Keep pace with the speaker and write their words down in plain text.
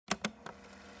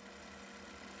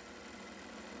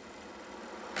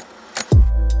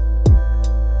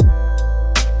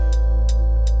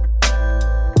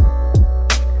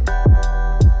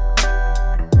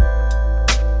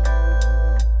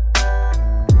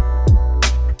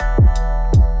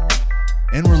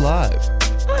And we're live.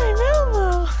 I'm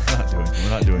Elmo. We're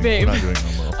not doing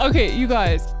Elmo. Okay, you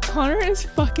guys, Connor is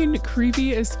fucking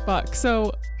creepy as fuck.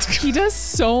 So he does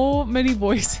so many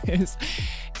voices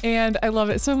and I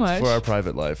love it so much. For our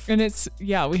private life. And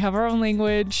we have our own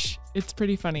language. It's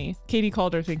pretty funny. Katie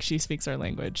Calder thinks she speaks our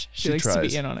language. She likes to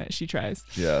be in on it. She tries.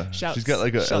 Yeah. Shouts, she's got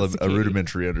like a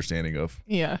rudimentary understanding of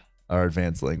our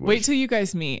advanced language. Wait till you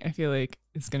guys meet. I feel like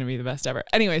it's going to be the best ever.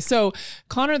 Anyway, so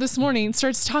Connor this morning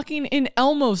starts talking in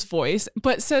Elmo's voice,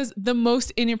 but says the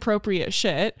most inappropriate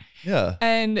shit. Yeah.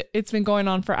 And it's been going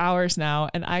on for hours now,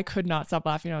 and I could not stop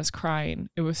laughing. I was crying.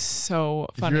 It was so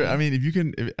funny. I'm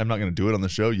not going to do it on the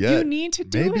show yet. You need to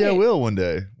do it. Maybe I will one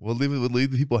day. We'll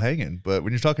leave the people hanging. But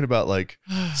when you're talking about like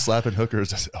slapping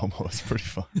hookers, that's almost pretty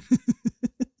fun.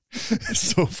 It's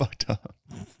so fucked up.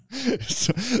 And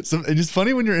it's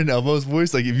funny when you're in Elmo's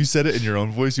voice. Like if you said it in your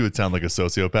own voice, you would sound like a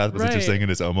sociopath. But since you're saying it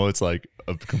as Elmo, it's like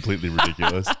completely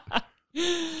ridiculous.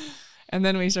 And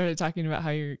then we started talking about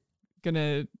how you're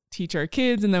gonna teach our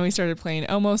kids, and then we started playing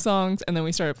Elmo songs, and then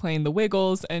we started playing the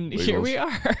Wiggles, and here we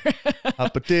are.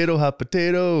 Hot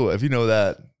potato. If you know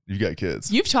that, you've got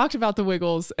kids. You've talked about the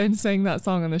Wiggles and sang that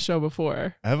song on the show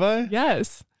before. Have I?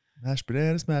 Yes. Smash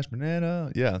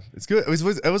banana. Yeah, it's good.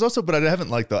 It was also, but I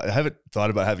haven't thought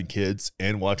about having kids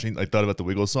and watching. I thought about the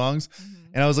Wiggles songs,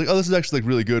 and I was like, oh, this is actually like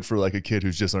really good for like a kid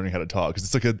who's just learning how to talk,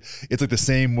 because it's like the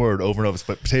same word over and over. It's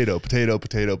like potato,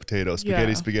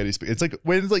 spaghetti. It's like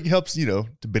when it's like helps to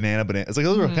banana. It's like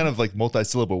those are kind of like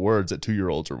multi-syllable words that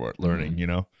 2-year-olds are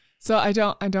learning. So I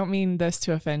don't mean this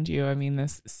to offend you. I mean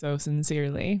this so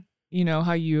sincerely. You know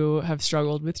how you have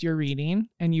struggled with your reading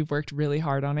and you've worked really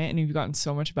hard on it and you've gotten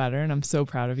so much better, and I'm so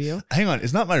proud of you. Hang on.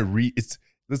 It's not my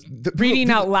reading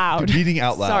out loud. Reading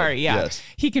out loud. Sorry. Yeah. Yes.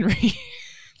 He can read.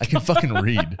 I can fucking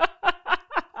read.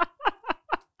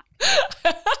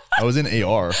 I was in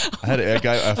AR. I had a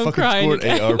guy. I fucking scored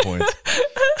AR points.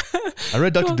 I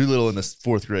read Dr. Dolittle in the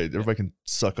 4th grade. Everybody can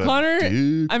suck up. Connor,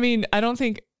 dude. I mean, I don't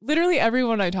think literally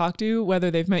everyone I talk to, whether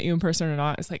they've met you in person or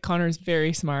not, it's like Connor's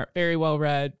very smart, very well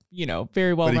read,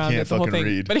 very well rounded, the whole thing.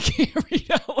 Read. But he can't read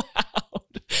out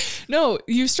loud. No,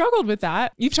 you've struggled with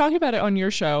that. You've talked about it on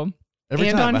your show. Every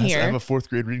and time on I have a 4th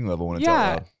grade reading level when it's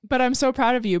out loud. But I'm so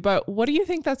proud of you. But what do you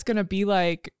think that's going to be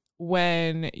like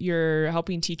when you're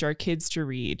helping teach our kids to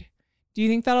read? Do you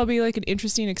think that'll be like an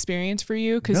interesting experience for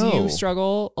you because you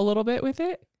struggle a little bit with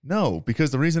it? No,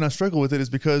 because the reason I struggle with it is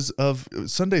because of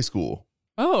Sunday school.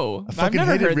 Oh, I've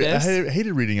never heard this. I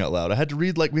hated reading out loud. I had to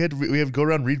read we had to go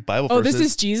around and read Bible verses. Oh, this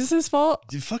is Jesus's fault?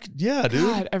 Yeah, dude.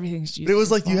 God, everything's Jesus. It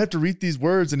was like you have to read these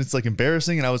words and it's like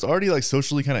embarrassing, and I was already like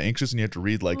socially kind of anxious, and you have to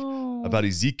read like about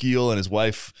Ezekiel and his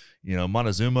wife,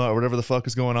 Montezuma or whatever the fuck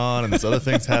is going on, and there's other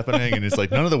things happening, and it's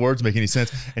like none of the words make any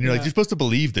sense, and you're like, you're supposed to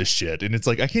believe this shit, and it's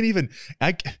like and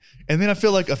then I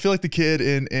feel like the kid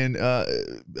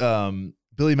in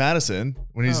Billy Madison,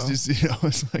 when he's just,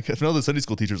 it's like, I know the Sunday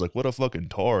school teacher's like, what a fucking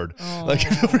tard. Like,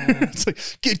 it's like,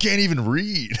 kid can't even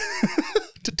read.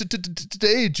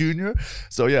 Today, Junior.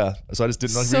 So yeah, so I just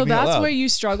didn't like reading out loud. So that's where you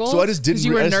struggled? So I just didn't.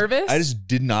 You were nervous? I just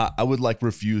did not. I would like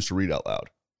refuse to read out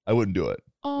loud. I wouldn't do it.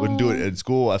 Wouldn't do it in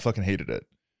school. I fucking hated it.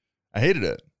 I hated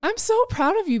it. I'm so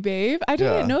proud of you, babe. I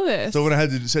didn't know this. So when I had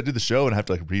to do the show and I have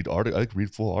to like read I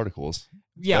read full articles.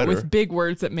 Yeah, with big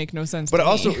words that make no sense. But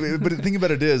the thing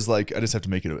about it is like I just have to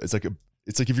make it. It's like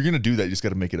if you're gonna do that, you just got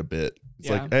to make it a bit. It's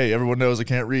like, hey, everyone knows I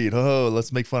can't read. Oh,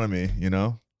 let's make fun of me.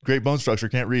 Great bone structure,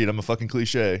 can't read. I'm a fucking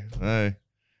cliche. Hey,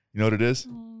 you know what it is?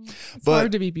 It's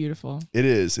hard to be beautiful. It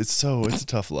is. It's a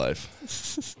tough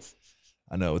life.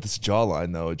 I know. With this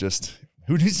jawline though,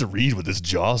 who needs to read with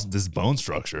this bone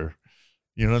structure?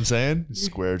 You know what I'm saying?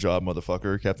 Square jaw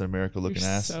motherfucker, Captain America looking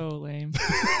ass. So lame.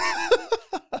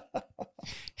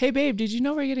 Hey babe, did you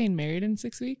know we're getting married in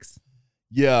 6 weeks?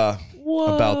 Yeah.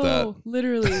 Whoa, about that.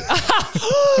 Literally.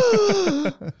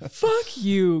 Fuck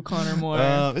you, Connor Moore.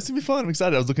 It's gonna be fun. I'm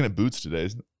excited. I was looking at boots today.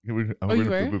 I'm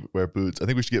gonna wear boots. I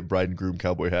think we should get bride and groom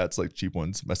cowboy hats, like cheap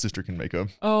ones. My sister can make them.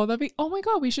 Oh, oh my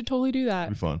God, we should totally do that.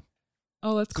 It'd be fun.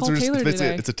 Oh, let's call Taylor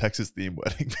today. It's a Texas themed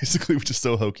wedding, basically, which is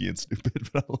so hokey and stupid,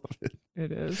 but I love it.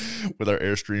 It is. With our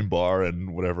Airstream bar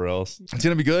and whatever else. It's going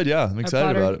to be good, yeah. I'm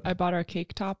excited about it. I bought our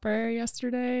cake topper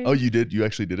yesterday. Oh, you did? You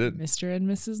actually did it? Mr. and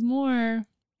Mrs. Moore.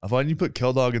 I thought you put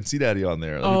Kel Dog and Sea Daddy on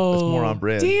there. That's more on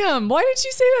brand. Damn. Why did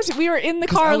you say that? We were in the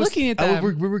car looking at them.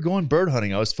 We were going bird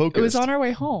hunting. I was focused. It was on our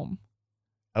way home.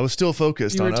 I was still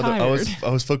focused on other.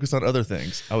 I was focused on other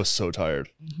things. I was so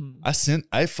tired. Mm-hmm.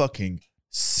 I fucking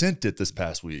sent it this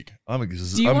past week. I'm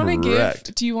Do you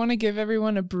want to give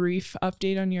everyone a brief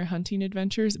update on your hunting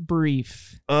adventures?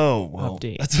 Brief. Oh, well,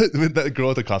 update. That's that girl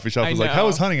at the coffee shop was like, "How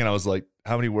was hunting?" And I was like,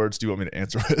 "How many words do you want me to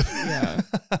answer with?" Yeah.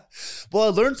 Well, I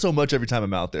learned so much every time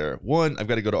I'm out there. One, I've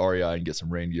got to go to REI and get some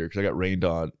rain gear because I got rained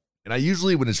on. And I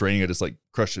usually, when it's raining, I just like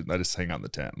crush it and I just hang out in the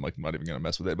tent. I'm like, I'm not even going to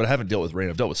mess with it. But I haven't dealt with rain.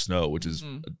 I've dealt with snow, which is,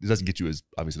 it doesn't get you as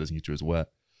wet.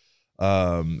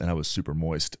 And I was super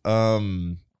moist.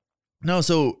 No,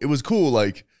 so it was cool.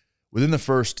 Like within the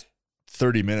first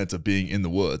 30 minutes of being in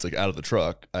the woods, like out of the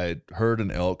truck, I had heard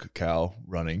an elk cow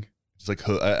running. Just like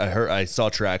I saw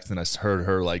tracks and I heard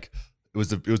her like, it was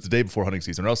the day before hunting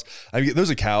season or else there's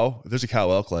a cow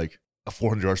elk like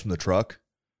 400 yards from the truck.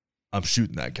 I'm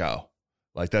shooting that cow.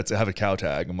 Like I have a cow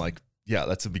tag. I'm like, yeah,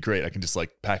 that's would be great. I can just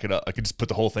like pack it up. I can just put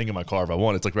the whole thing in my car if I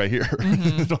want. It's like right here. I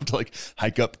don't have to like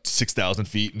hike up 6,000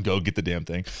 feet and go get the damn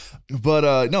thing.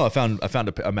 But no, I found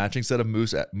a matching set of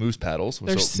moose paddles.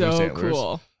 They're so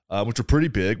cool. Which are pretty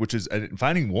big,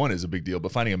 finding one is a big deal,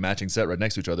 but finding a matching set right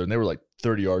next to each other, and they were like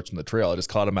 30 yards from the trail. I just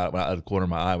caught them out of the corner of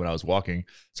my eye when I was walking.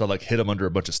 So I like hit them under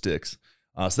a bunch of sticks.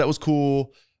 So that was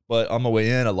cool. But on my way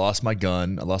in, I lost my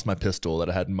gun. I lost my pistol that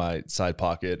I had in my side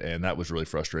pocket, and that was really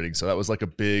frustrating. So that was like a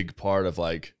big part of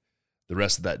like the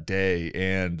rest of that day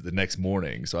and the next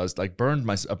morning. So I was like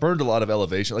I burned a lot of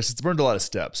elevation. Like it's burned a lot of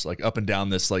steps, like up and down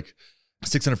this like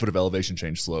 600 foot of elevation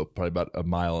change slope, probably about a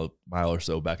mile or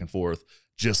so back and forth,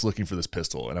 just looking for this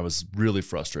pistol. And I was really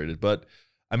frustrated. But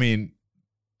I mean,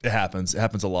 it happens. It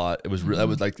happens a lot. It was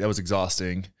that was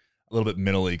exhausting. A little bit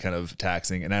mentally kind of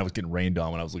taxing, and I was getting rained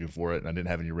on when I was looking for it, and I didn't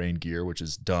have any rain gear, which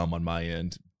is dumb on my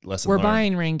end. We're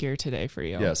buying rain gear today for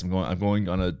you. Yes, I'm going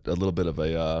on a little bit of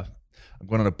I'm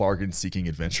going on a bargain seeking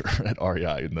adventure at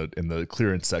REI in the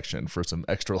clearance section for some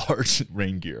extra large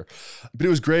rain gear. But it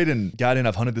was great, and got in.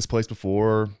 I've hunted this place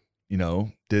before,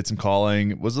 did some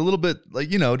calling. Was a little bit like,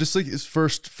 just like his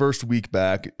first week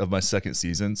back of my second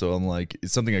season, so I'm like,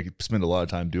 it's something I could spend a lot of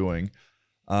time doing.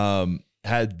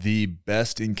 Had the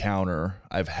best encounter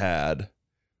I've had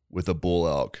with a bull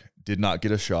elk. Did not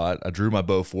get a shot. I drew my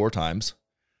bow 4 times,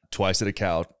 twice at a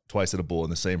cow, twice at a bull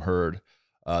in the same herd.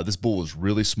 This bull was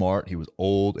really smart. He was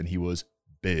old and he was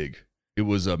big. It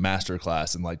was a master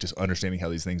class in like just understanding how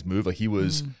these things move. Like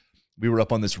we were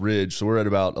up on this ridge. So we're at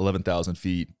about 11,000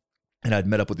 feet. And I'd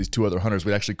met up with these 2 other hunters.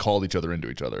 We actually called each other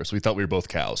into each other. So we thought we were both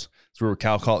cows. So we were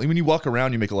cow calling. When you walk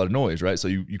around, you make a lot of noise, right? So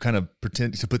you kind of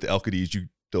pretend to put the elk at ease. You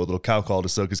do a little cow call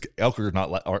just so, because elk are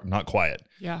not quiet.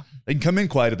 Yeah. They can come in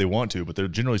quiet if they want to, but they're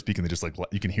generally speaking, they just like,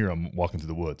 you can hear them walking through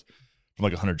the woods from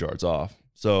like 100 yards off.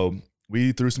 So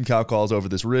we threw some cow calls over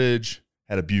this ridge,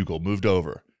 had a bugle, moved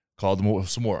over, called them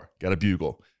some more, got a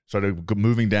bugle, started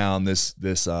moving down this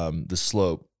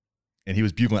slope. And he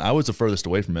was bugling. I was the furthest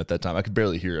away from it at that time. I could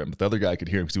barely hear him, but the other guy could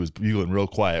hear him because he was bugling real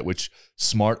quiet, which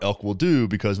smart elk will do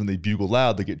because when they bugle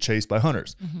loud, they get chased by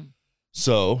hunters. Mm-hmm.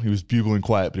 So he was bugling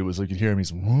quiet, but it was like you could hear him.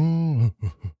 He's,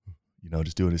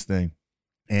 just doing his thing.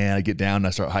 And I get down and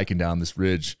I start hiking down this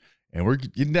ridge, and we're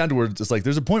getting down to where it's like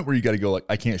there's a point where you got to go like,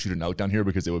 I can't shoot an elk down here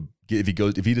because it would get,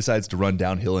 if he decides to run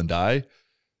downhill and die,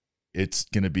 it's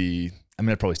gonna be. I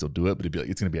mean, I'd probably still do it, but it'd be like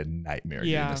it's gonna be a nightmare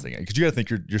getting this thing because you got to think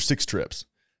you're 6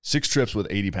 trips with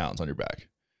 80 pounds on your back.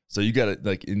 So you got to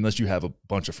like, unless you have a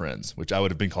bunch of friends, which I would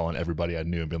have been calling everybody I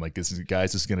knew and been like, this is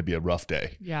going to be a rough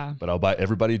day. Yeah. But I'll buy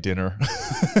everybody dinner,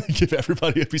 give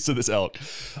everybody a piece of this elk.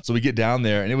 So we get down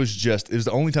there, and it was the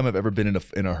only time I've ever been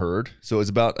in a herd. So I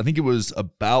think it was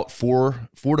about 4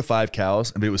 to 5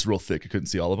 cows. I mean, it was real thick. I couldn't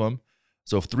see all of them.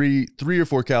 So 3 or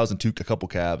 4 cows and a couple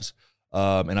calves.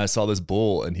 And I saw this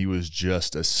bull, and he was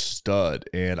just a stud,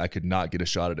 and I could not get a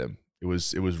shot at him. It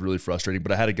was really frustrating,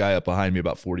 but I had a guy up behind me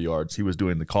about 40 yards. He was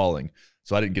doing the calling.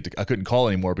 So I couldn't call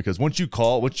anymore because once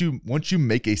you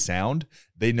make a sound,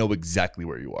 they know exactly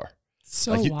where you are.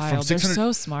 So like wild. They're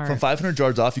so smart. From 500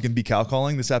 yards off, you can be cow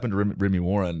calling. This happened to Remy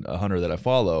Warren, a hunter that I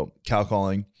follow. Cow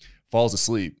calling, falls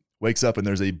asleep, wakes up, and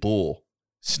there's a bull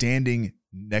standing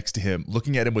next to him,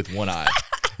 looking at him with one eye.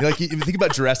 Like if you think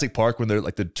about Jurassic Park when they're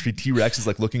like the T-Rex is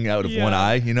like looking out of one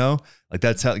eye, like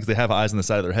that's how, because they have eyes on the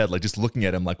side of their head, like just looking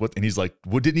at him like what, and he's like,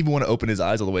 didn't even want to open his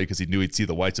eyes all the way because he knew he'd see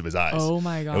the whites of his eyes. Oh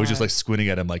my god! It was just like squinting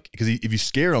at him, like because if you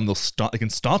scare them, they can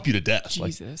stomp you to death.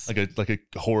 Jesus. Like a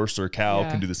horse or a cow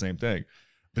can do the same thing.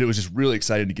 But it was just really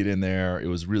exciting to get in there. It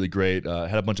was really great.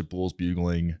 Had a bunch of bulls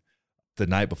bugling the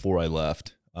night before I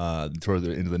left. Toward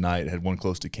the end of the night, had one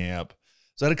close to camp,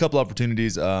 so I had a couple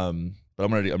opportunities. But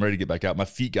I'm ready to get back out. My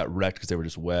feet got wrecked because they were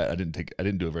just wet. I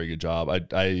didn't do a very good job.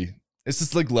 It's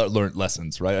just like learned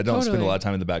lessons, right? I don't spend a lot of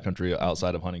time in the backcountry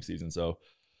outside of hunting season. So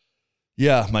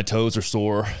yeah, my toes are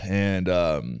sore, and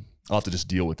I'll have to just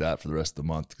deal with that for the rest of the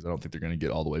month because I don't think they're going to get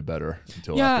all the way better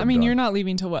until. Yeah, I mean, you're not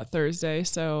leaving till what, Thursday?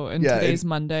 So today's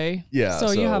Monday. Yeah,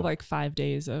 so you have like 5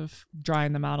 days of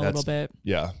drying them out a little bit.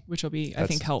 Yeah, which will be, I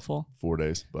think, helpful. 4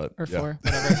 days, but or 4,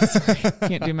 whatever. Sorry,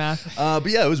 can't do math.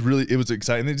 But yeah, it was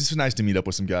exciting. It's just nice to meet up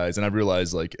with some guys, and I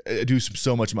realized like I do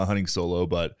so much of my hunting solo,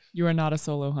 but you are not a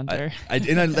solo hunter. I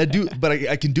do, but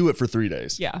I can do it for 3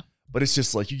 days. Yeah. But it's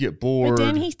just like you get bored. But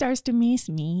then he starts to miss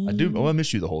me. I do. Well, I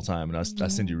miss you the whole time, and I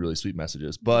send you really sweet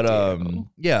messages. But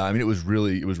yeah, I mean, it was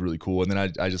really cool. And then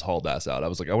I just hauled ass out. I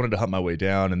was like, I wanted to hunt my way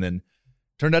down, and then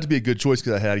turned out to be a good choice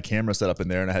because I had a camera set up in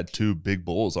there, and I had 2 big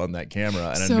bulls on that camera.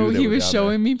 And so I knew he was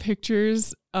showing me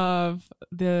pictures of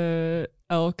the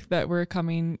elk that were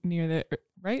coming near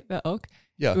the elk.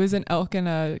 Yeah, it was an elk and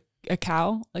a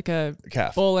cow, like a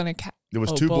calf, bull and a calf. There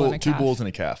was 2 bulls and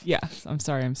a calf. Yeah, I'm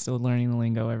sorry, I'm still learning the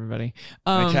lingo, everybody.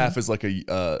 And a calf is like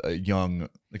a young,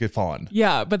 like a fawn.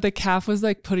 Yeah, but the calf was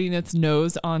like putting its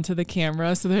nose onto the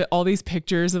camera, so there all these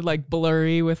pictures of like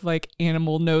blurry with like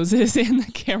animal noses in the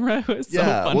camera. It was so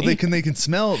funny. Well, they can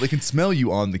smell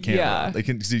you on the camera. Yeah, they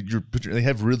can see they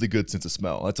have really good sense of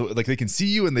smell. That's like they can see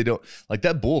you and they don't like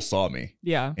that bull saw me.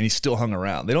 Yeah, and he still hung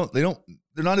around. They're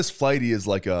not as flighty as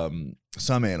like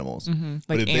some animals,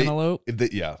 like antelope.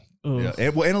 Yeah. Well,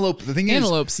 antelope. The thing is,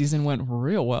 antelope season went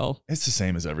real well. It's the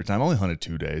same as every time. I only hunted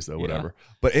 2 days though, whatever.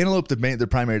 But antelope, their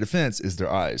primary defense is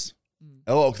their eyes.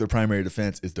 Elk, their primary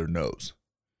defense is their nose.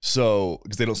 So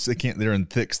because they're in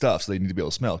thick stuff, so they need to be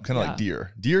able to smell. Kind of like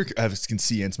deer. Deer can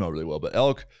see and smell really well, but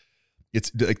elk,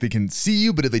 it's like they can see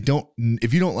you, but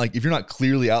if you're not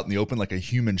clearly out in the open like a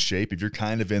human shape, if you're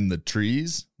kind of in the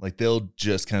trees, like they'll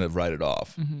just kind of write it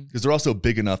off because they're also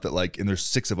big enough that like, and there's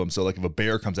 6 of them, so like if a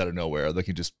bear comes out of nowhere,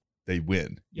 they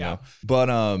win. You know? But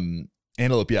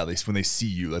antelope, when they see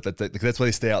you, that's why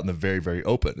they stay out in the very, very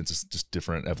open. It's just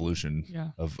different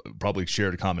evolution of probably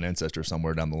shared a common ancestor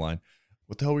somewhere down the line.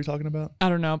 What the hell were we talking about? I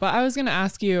don't know, but I was going to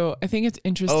ask you, I think it's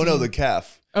interesting. Oh no, the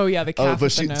calf. Oh yeah, the calf. But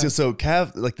so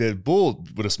calf, like the bull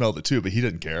would have smelled it too, but he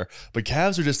didn't care. But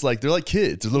calves are just like, they're like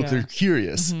kids. They're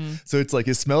curious. So it's like,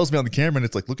 it smells me on the camera and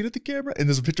it's like looking at the camera and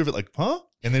there's a picture of it like, huh?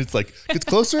 And then it's like, gets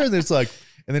closer and then it's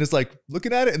like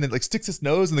looking at it and then like sticks its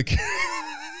nose in the camera.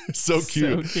 It's so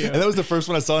cute. And that was the first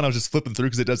one I saw, and I was just flipping through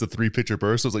because it does a 3-picture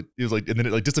burst. So it was like, and then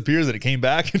it like disappears and it came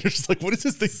back, and you're just like, what is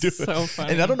this thing doing? So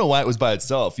funny. And I don't know why it was by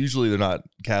itself. Usually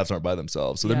calves aren't by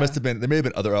themselves. So there may have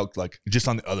been other elk like just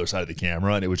on the other side of the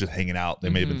camera, and it was just hanging out. They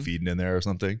may have been feeding in there or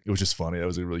something. It was just funny. That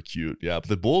was really cute. Yeah. But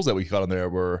the bulls that we caught on there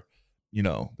were,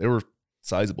 they were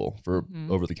sizable for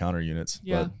over the counter units.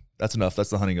 Yeah. But that's enough. That's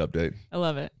the hunting update. I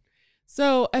love it.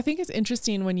 So I think it's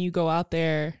interesting when you go out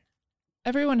there.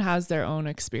 Everyone has their own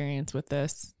experience with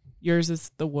this. Yours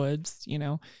is the woods,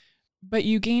 but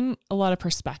you gain a lot of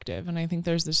perspective. And I think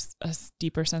there's a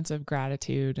deeper sense of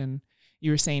gratitude. And you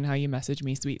were saying how you message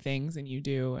me sweet things, and you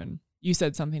do. And you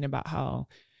said something about how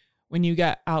when you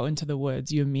get out into the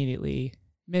woods, you immediately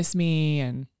miss me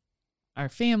and our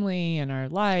family and our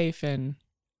life. And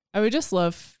I would just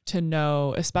love to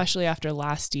know, especially after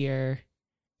last year,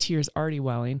 tears already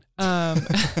welling.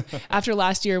 After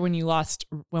last year when we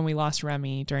lost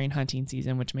Remy during hunting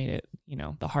season, which made it,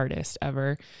 the hardest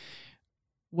ever,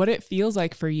 what it feels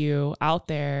like for you out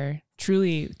there,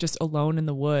 truly just alone in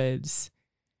the woods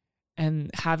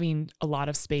and having a lot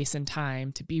of space and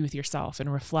time to be with yourself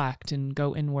and reflect and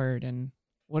go inward. And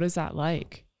what is that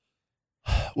like?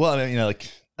 Well, I mean,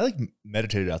 I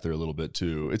meditated out there a little bit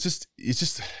too. It's just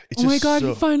oh my God,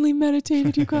 you finally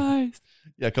meditated, you guys.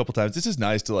 Yeah, a couple times. It's just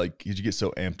nice to like, you get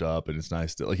so amped up, and it's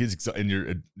nice to like,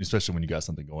 and especially when you got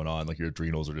something going on, like your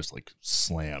adrenals are just like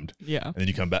slammed. Yeah. And then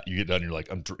you come back, you get done, you're like,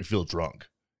 I feel drunk.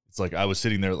 It's like, I was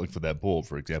sitting there like for that bull,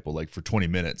 for example, like for 20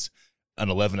 minutes,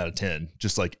 an 11 out of 10,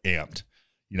 just like amped,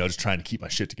 just trying to keep my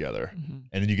shit together. And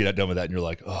then you get done with that and you're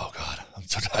like, oh God, I'm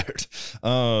so tired.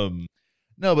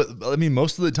 No, but I mean,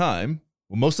 most of the time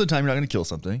you're not going to kill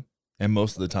something. And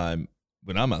most of the time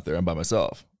when I'm out there, I'm by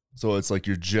myself. So it's like,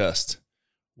 you're just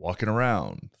walking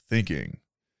around thinking,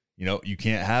 I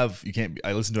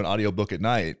listened to an audiobook at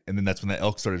night, and then that's when that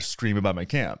elk started screaming by my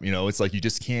camp. It's like,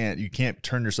 you can't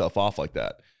turn yourself off like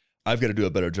that. I've got to do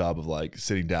a better job of like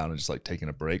sitting down and just like taking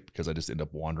a break, because I just end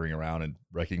up wandering around and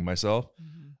wrecking myself.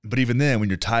 But even then, when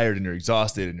you're tired and you're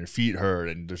exhausted and your feet hurt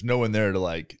and there's no one there to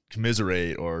like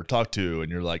commiserate or talk to,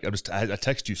 and you're like, I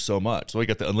text you so much. So I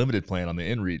got the unlimited plan on the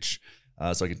InReach,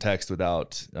 so I can text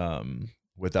without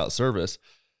service.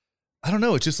 I don't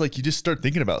know. It's just like, you just start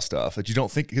thinking about stuff that you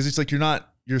don't think, because it's like, you're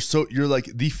like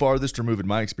the farthest removed, in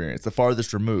my experience, the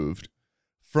farthest removed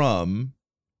from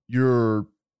your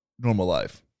normal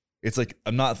life. It's like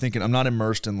I'm not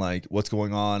immersed in like what's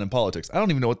going on in politics. I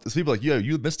don't even know what people are like,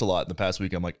 you missed a lot in the past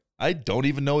week. I'm like, I don't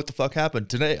even know what the fuck happened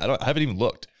today. I haven't even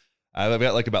looked. I've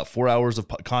got like about 4 hours of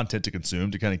content to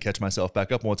consume to kind of catch myself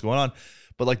back up on what's going on.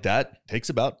 But like that takes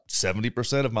about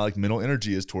 70% of my like mental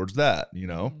energy is towards that, you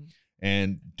know,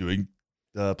 and doing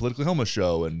the Politically Homeless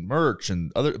show and merch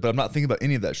and other, but I'm not thinking about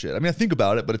any of that shit. I mean, I think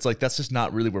about it, but it's like, that's just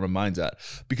not really where my mind's at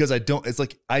because it's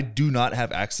like, I do not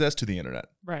have access to the internet.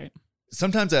 Right.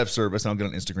 Sometimes I have service and I'll get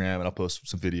on Instagram and I'll post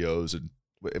some videos and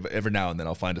every now and then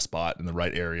I'll find a spot in the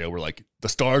right area where like the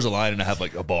stars align and I have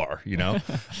like a bar, you know?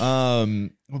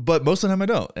 But most of the time I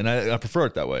don't. And I prefer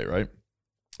it that way. Right.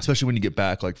 Especially when you get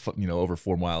back like, you know, over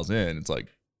 4 miles in, it's like,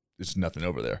 there's nothing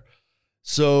over there.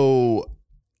 So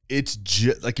it's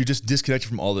just like, you're just disconnected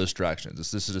from all the distractions.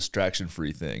 It's just a distraction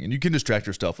free thing. And you can distract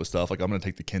yourself with stuff. Like I'm going to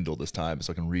take the Kindle this time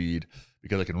so I can read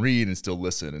because I can read and still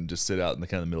listen and just sit out in the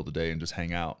kind of the middle of the day and just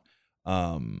hang out.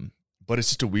 But it's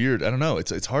just a weird, I don't know.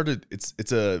 It's hard to, it's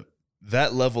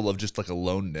that level of just like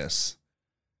aloneness.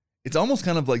 It's almost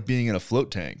kind of like being in a float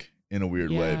tank in a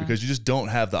weird way because you just don't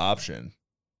have the option.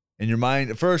 And your mind,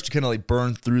 at first, you kind of like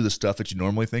burn through the stuff that you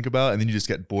normally think about, and then you just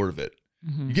get bored of it.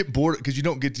 Mm-hmm. You get bored because you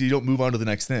don't move on to the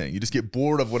next thing. You just get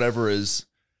bored of whatever is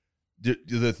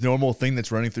the normal thing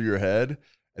that's running through your head,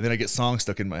 and then I get songs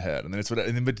stuck in my head, and then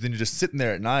but then you're just sitting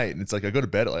there at night, and it's like I go to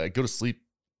bed, like I go to sleep.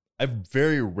 I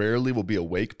very rarely will be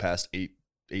awake past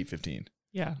 8:15.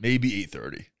 Yeah, maybe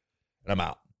 8:30, and I'm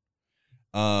out.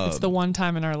 It's the one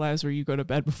time in our lives where you go to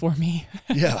bed before me.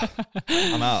 Yeah,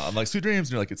 I'm out. I'm like, sweet dreams.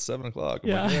 And you're like, it's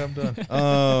 7:00. I'm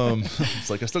done. It's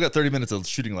like, I still got 30 minutes of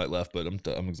shooting light left, but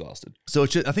I'm exhausted. So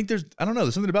it's just, I think there's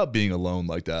something about being alone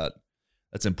like that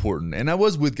that's important. And I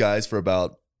was with guys for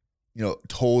about, you know,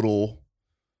 total,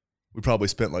 we probably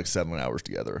spent like 7 hours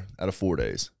together out of 4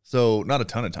 days. So not a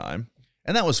ton of time.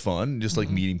 And that was fun. Just like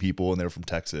meeting people, and they were from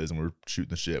Texas and we're shooting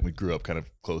the shit. We grew up kind of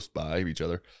close by each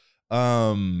other.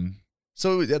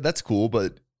 So yeah, that's cool,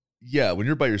 but yeah, when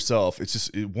you're by yourself, it's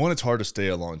just it's hard to stay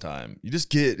a long time. You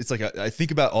just it's like I think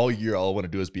about all year, all I want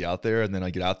to do is be out there, and then I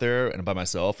get out there and I'm by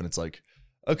myself, and it's like,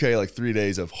 okay, like 3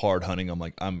 days of hard hunting, I'm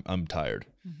like, I'm tired,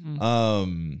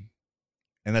 and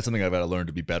that's something I've got to learn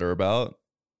to be better about.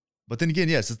 But then again,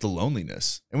 it's just the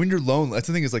loneliness, and when you're lonely, that's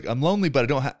the thing is like I'm lonely, but I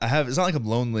don't have. It's not like I'm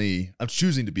lonely. I'm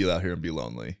choosing to be out here and be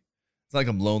lonely. It's not like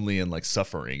I'm lonely and like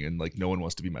suffering and like no one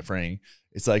wants to be my friend.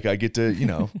 It's like I get to, you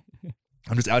know.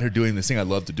 I'm just out here doing this thing I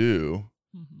love to do.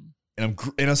 And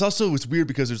it's weird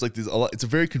because there's like it's a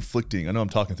very conflicting, I know I'm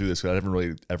talking through this because I haven't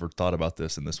really ever thought about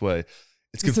this in this way.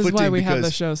 It's conflicting. This is why we have the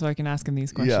show, so I can ask him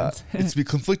these questions. Yeah, it's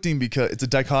conflicting because it's a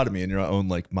dichotomy in your own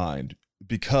like mind,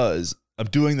 because I'm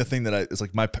doing the thing it's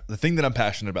like the thing that I'm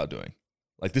passionate about doing.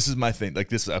 Like this is my thing. Like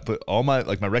this, I put all my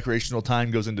recreational time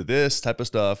goes into this type of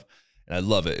stuff, and I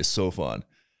love it. It's so fun.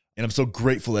 And I'm so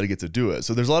grateful that I get to do it.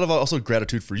 So there's a lot of also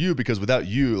gratitude for you, because without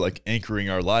you like anchoring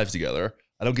our lives together,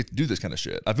 I don't get to do this kind of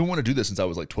shit. I've been wanting to do this since I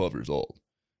was like 12 years old,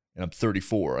 and I'm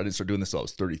 34. I didn't start doing this until I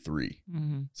was 33.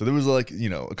 So there was like, you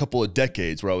know, a couple of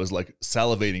decades where I was like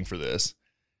salivating for this.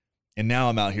 And now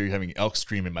I'm out here having elk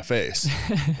scream in my face.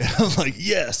 And I'm like,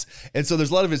 yes. And so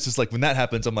there's a lot of it's just like when that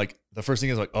happens, I'm like, the first thing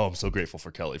is like, oh, I'm so grateful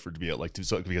for Kelly to be able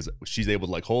because she's able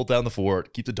to like hold down the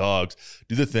fort, keep the dogs,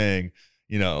 do the thing.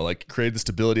 You know, like create the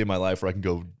stability in my life where I can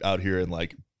go out here and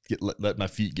like let my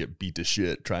feet get beat to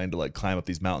shit trying to like climb up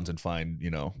these mountains and find, you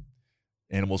know,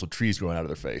 animals with trees growing out of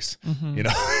their face. You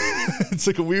know, it's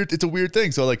a weird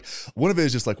thing. So like one of it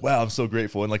is just like, wow, I'm so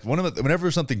grateful. And like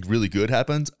whenever something really good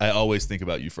happens, I always think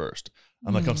about you first.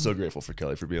 I'm like, I'm so grateful for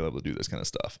Kelly for being able to do this kind of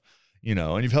stuff, you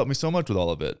know, and you've helped me so much with all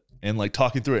of it. And like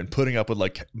talking through it and putting up with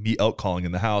like me elk calling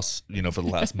in the house, you know, for the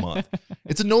last month.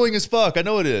 It's annoying as fuck. I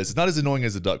know it is. It's not as annoying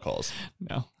as the duck calls.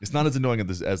 No, it's not as annoying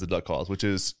as the duck calls, which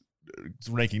is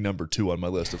ranking number 2 on my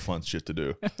list of fun shit to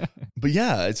do. But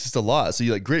yeah, it's just a lot. So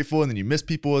you're like grateful, and then you miss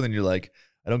people, and then you're like,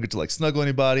 I don't get to like snuggle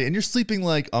anybody, and you're sleeping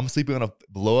like I'm sleeping on a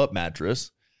blow up mattress.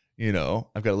 You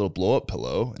know, I've got a little blow up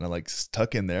pillow, and I like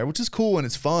tuck in there, which is cool and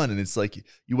it's fun. And it's like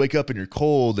you wake up and you're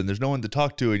cold, and there's no one to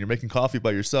talk to, and you're making coffee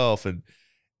by yourself, and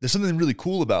there's something really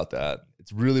cool about that.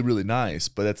 It's really, really nice.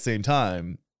 But at the same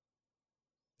time,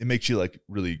 it makes you like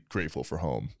really grateful for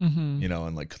home, you know,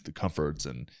 and like the comforts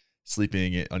and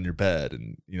sleeping on your bed.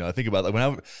 And, you know, I think about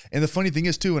like and the funny thing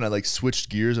is too, when I like switched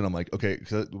gears and I'm like, okay,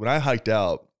 cause when I hiked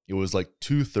out, it was like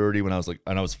 2:30 when I was like,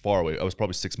 and I was far away. I was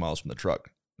probably 6 miles from the truck,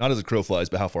 not as a crow flies,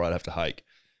 but how far I'd have to hike.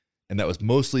 And that was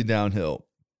mostly downhill,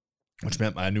 which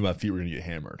meant I knew my feet were going to get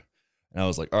hammered. And I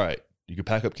was like, all right, you can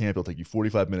pack up camp. It'll take you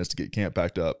 45 minutes to get camp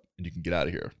packed up, and you can get out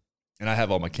of here. And I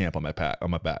have all my camp on my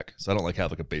back. So I don't like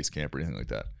have like a base camp or anything like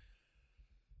that.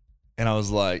 And I was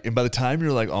like, and by the time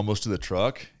you're like almost to the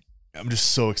truck, I'm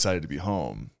just so excited to be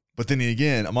home. But then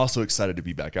again, I'm also excited to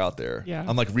be back out there. Yeah.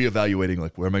 I'm like reevaluating,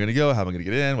 like, where am I going to go? How am I going to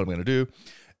get in? What am I going to do?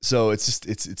 So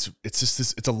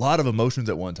it's a lot of emotions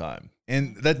at one time.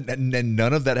 And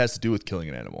none of that has to do with killing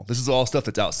an animal. This is all stuff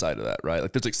that's outside of that, right?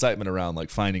 Like there's excitement around like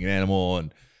finding an animal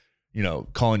and, you know,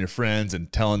 calling your friends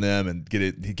and telling them and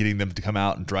getting them to come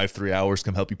out and drive 3 hours,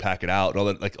 come help you pack it out and all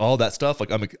that, like all that stuff.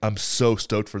 Like I'm so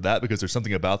stoked for that because there's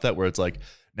something about that where it's like,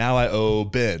 now I owe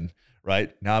Ben,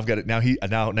 right? Now I've got it.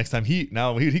 Now next time he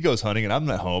goes hunting and I'm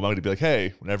not home, I'm going to be like,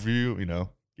 hey, whenever you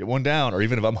get one down, or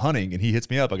even if I'm hunting and he hits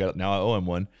me up, now I owe him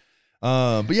one.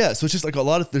 But yeah, so it's just like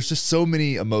there's just so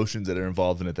many emotions that are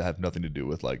involved in it that have nothing to do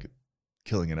with like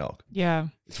killing an elk. Yeah.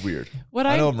 It's weird.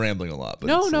 I know I'm rambling a lot, but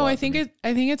no, I think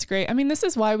it's great. I mean, this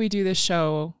is why we do this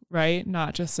show, right?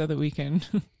 Not just so that we can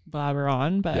blabber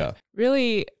on, but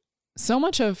really so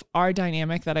much of our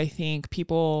dynamic that I think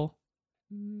people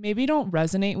maybe don't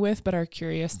resonate with, but are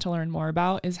curious to learn more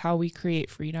about is how we create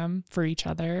freedom for each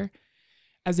other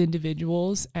as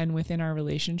individuals and within our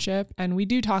relationship. And we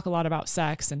do talk a lot about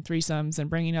sex and threesomes and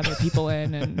bringing other people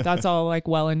in, and that's all like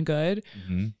well and good.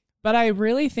 Mm-hmm. But I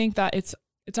really think that it's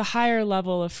a higher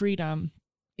level of freedom.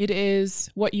 It is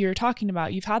what you're talking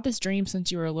about. You've had this dream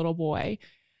since you were a little boy.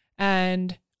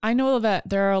 And I know that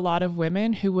there are a lot of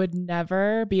women who would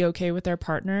never be okay with their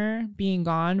partner being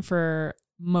gone for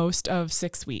most of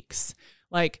 6 weeks,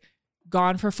 like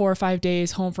gone for 4 or 5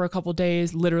 days, home for a couple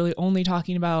days, literally only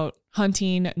talking about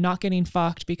hunting, not getting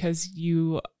fucked because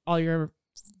all your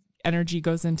energy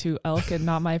goes into elk and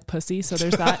not my pussy. So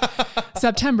there's that.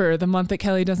 September, the month that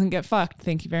Kelly doesn't get fucked.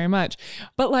 Thank you very much.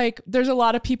 But like, there's a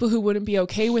lot of people who wouldn't be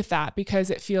okay with that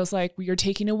because it feels like you're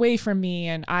taking away from me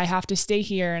and I have to stay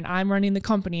here and I'm running the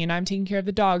company and I'm taking care of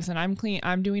the dogs and I'm clean.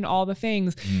 I'm doing all the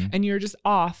things and you're just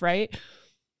off, right?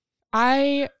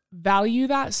 I value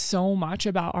that so much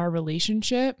about our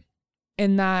relationship,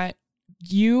 in that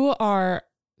you are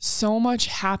so much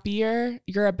happier.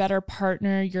 You're a better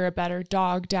partner. You're a better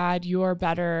dog dad. You're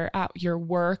better at your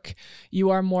work.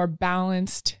 You are more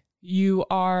balanced. You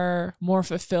are more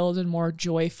fulfilled and more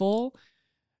joyful.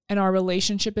 And our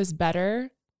relationship is better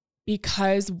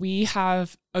because we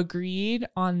have agreed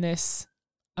on this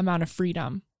amount of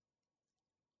freedom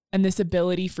and this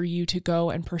ability for you to go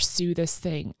and pursue this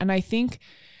thing. And I think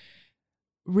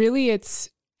really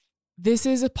this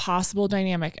is a possible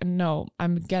dynamic. And no,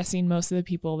 I'm guessing most of the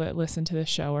people that listen to this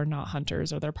show are not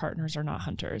hunters or their partners are not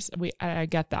hunters. I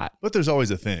get that. But there's always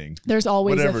a thing. There's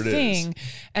always a thing.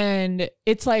 And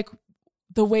it's like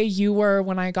the way you were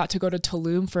when I got to go to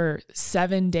Tulum for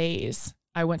 7 days.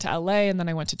 I went to LA and then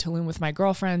I went to Tulum with my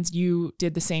girlfriends. You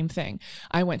did the same thing.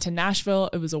 I went to Nashville.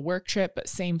 It was a work trip, but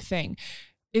same thing.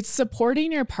 It's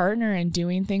supporting your partner and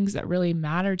doing things that really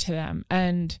matter to them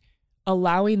and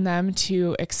allowing them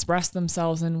to express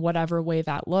themselves in whatever way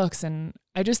that looks. And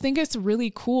I just think it's really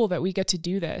cool that we get to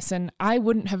do this. And I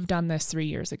wouldn't have done this 3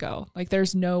 years ago. Like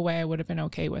there's no way I would have been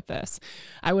okay with this.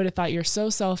 I would have thought you're so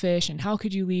selfish and how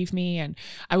could you leave me? And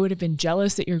I would have been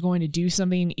jealous that you're going to do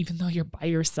something even though you're by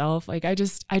yourself. Like I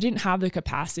didn't have the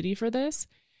capacity for this.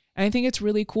 And I think it's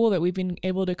really cool that we've been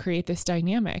able to create this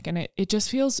dynamic, and it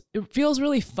feels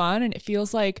really fun, and it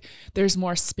feels like there's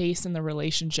more space in the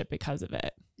relationship because of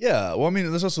it. Yeah. Well, I mean,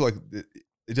 there's also like,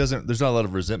 there's not a lot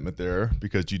of resentment there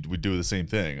because we do the same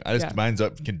thing. Mine's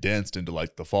up condensed into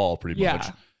like the fall pretty much.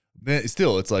 Then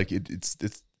still, it's like, it's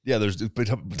there's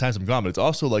times I'm gone, but it's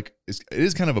also like, it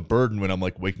is kind of a burden when I'm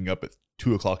like waking up at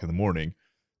 2 o'clock in the morning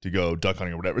to go duck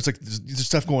hunting or whatever. It's like there's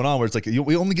stuff going on where it's like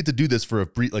we only get to do this for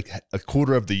a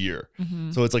quarter of the year.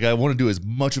 Mm-hmm. So it's like I want to do as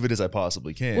much of it as I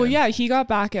possibly can. Well, yeah, he got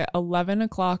back at 11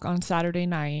 o'clock on Saturday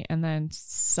night, and then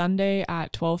Sunday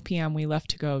at 12 p.m. we left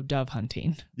to go dove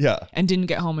hunting. Yeah. And didn't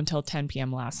get home until 10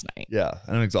 p.m. last night. Yeah,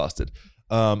 and I'm exhausted.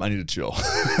 I need to chill.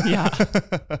 Yeah.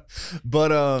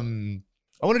 But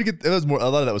I wanted to get, a lot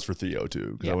of that was for Theo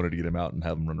too, because I wanted to get him out and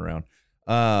have him run around,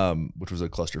 which was a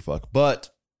clusterfuck.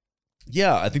 But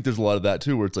yeah, I think there's a lot of that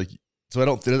too, where it's like, so I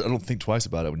don't think twice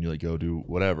about it when you like go do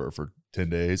whatever for 10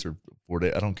 days or 4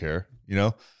 days. I don't care,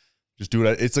 just do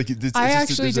it. It's like, I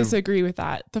actually disagree with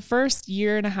that. The first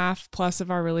year and a half plus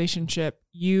of our relationship,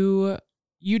 you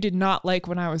did not like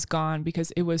when I was gone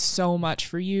because it was so much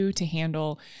for you to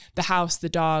handle the house, the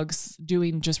dogs,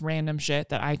 doing just random shit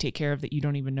that I take care of that you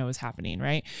don't even know is happening.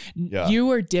 Right. Yeah.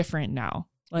 You are different now.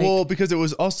 Like, well, because it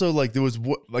was also like, there was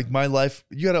like my life,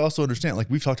 you got to also understand, like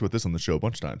we've talked about this on the show a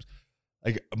bunch of times.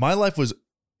 Like my life was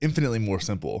infinitely more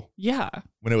simple. Yeah.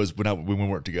 When we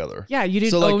weren't together. Yeah, you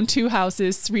didn't own 2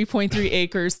 houses, 3.3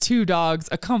 acres, 2 dogs,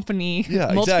 a company,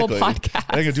 multiple podcasts.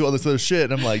 And I can do all this other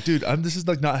shit. And I'm like, dude, this is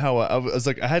like not how I was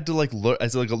like, I had to like learn.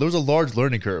 There was a large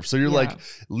learning curve. So you're like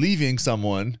leaving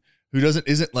someone who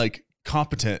isn't like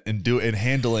competent in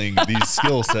handling these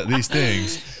skill set, these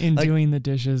things. In like, doing the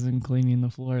dishes and cleaning the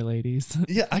floor, ladies.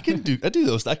 Yeah, I do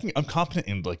those. I'm competent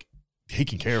in like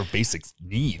taking care of basic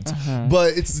needs,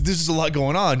 but there's just a lot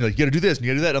going on. You're like, you gotta do this and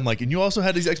you gotta do that. I'm like, and you also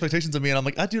had these expectations of me, and I'm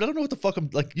like, dude, I don't know what the fuck I'm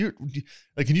like. You're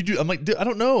like, can you do? I'm like, dude, I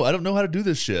don't know how to do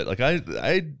this shit. Like,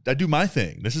 I do my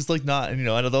thing. This is like not, you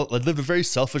know, I lived a very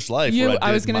selfish life.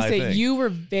 I was gonna say you were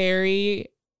very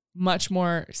much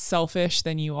more selfish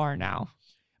than you are now.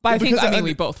 But I mean,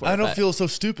 we both were. I don't feel so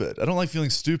stupid. I don't like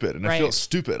feeling stupid. And I feel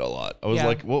stupid a lot. I was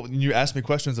like, well, when you ask me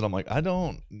questions and I'm like, I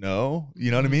don't know. You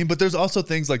know what I mean? But there's also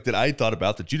things like that I thought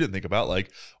about that you didn't think about,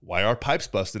 like why are pipes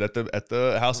busted at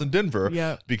the house in Denver?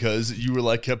 Yeah. Because you were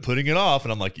like, kept putting it off.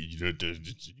 And I'm like, you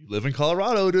live in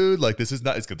Colorado, dude. Like, this is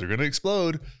not, it's good. They're going to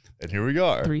explode. And here we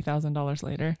are. $3,000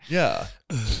 later. Yeah.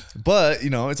 But, you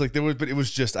know, it's like it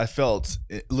was just, I felt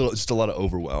just a lot of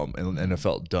overwhelm and I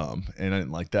felt dumb and I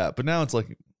didn't like that. But now it's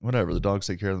like, whatever, the dogs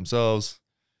take care of themselves.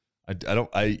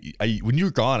 When you're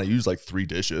gone, I use like 3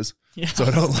 dishes. Yeah. So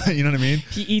I don't, you know what I mean?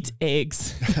 He eats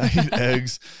eggs. I eat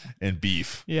eggs and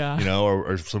beef. Yeah. You know,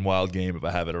 or some wild game if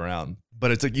I have it around.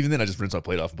 But it's like, even then I just rinse my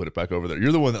plate off and put it back over there.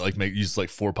 You're the one that like uses like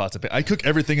 4 pots of pan. I cook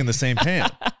everything in the same pan.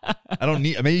 I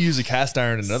may use a cast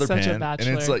iron in another Such pan. A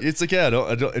bachelor. And it's like, yeah, I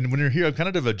don't, and when you're here, I'm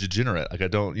kind of a degenerate. Like I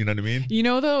don't, you know what I mean? You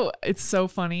know, though, it's so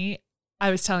funny. I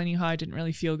was telling you how I didn't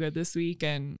really feel good this week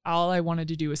and all I wanted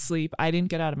to do was sleep. I didn't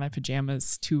get out of my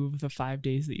pajamas 2 of the 5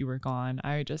 days that you were gone.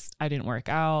 I didn't work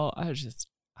out. I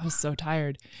was so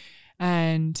tired.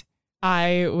 And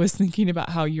I was thinking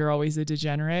about how you're always a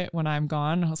degenerate when I'm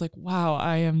gone. I was like, wow,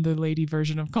 I am the lady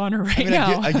version of Connor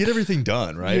now. I get everything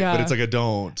done, right? Yeah. But it's like I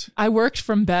don't. I worked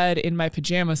from bed in my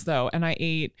pajamas though, and I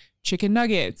ate chicken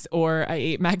nuggets or I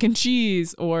ate mac and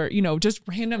cheese or, you know, just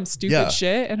random stupid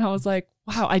shit. And I was like,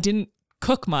 wow, I didn't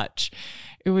cook much.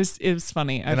 It was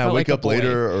funny. I wake up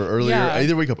later or earlier. Yeah. I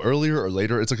either wake up earlier or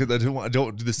later. It's like I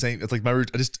don't do the same. It's like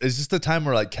it's just the time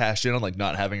where I like cash in on like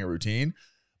not having a routine.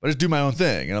 I just do my own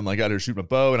thing. And I'm like, I gotta shoot my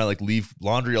bow and I like leave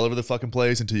laundry all over the fucking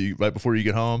place right before you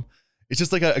get home. It's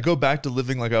just like I go back to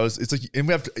living like I was. It's like, and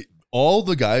we have to, all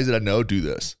the guys that I know do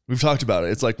this. We've talked about it.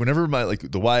 It's like whenever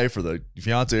the wife or the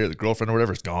fiance or the girlfriend or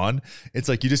whatever is gone, it's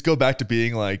like you just go back to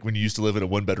being like when you used to live in a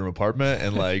 1-bedroom apartment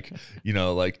and like, you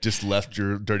know, like just left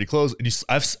your dirty clothes. And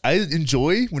I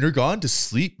enjoy when you're gone to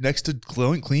sleep next to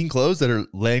clean clothes that are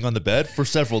laying on the bed for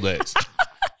several days.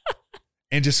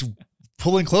 And just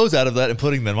pulling clothes out of that and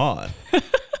putting them on,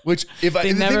 which if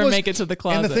they never make it to the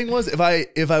closet. And the thing was,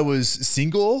 if I was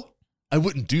single, I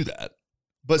wouldn't do that.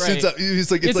 But since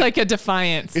it's like a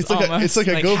defiance. It's like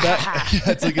I go back.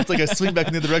 Yeah, it's like I swing back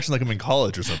in the other direction, like I'm in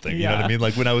college or something. You know what I mean?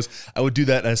 Like when I would do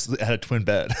that. And I had a twin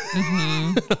bed.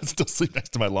 Mm-hmm. I'd still sleep next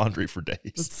to my laundry for days.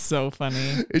 It's so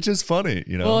funny. It's just funny,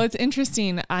 you know. Well, it's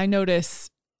interesting. I notice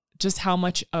just how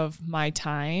much of my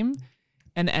time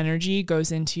and energy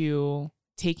goes into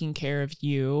taking care of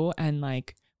you and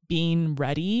like being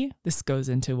ready. This goes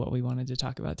into what we wanted to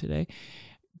talk about today.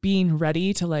 Being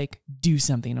ready to like do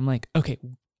something. I'm like, okay,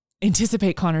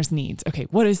 anticipate Connor's needs. Okay,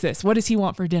 what is this? What does he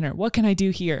want for dinner? What can I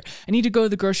do here? I need to go to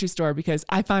the grocery store because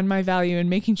I find my value in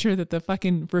making sure that the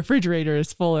fucking refrigerator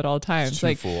is full at all times. It's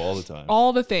like full all the time.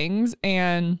 All the things.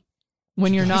 And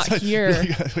when you're not here,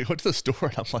 I went to the store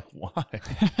and I'm like, why?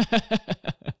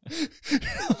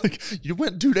 Like you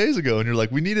went 2 days ago and you're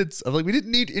like, we didn't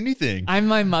need anything. I'm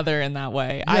my mother in that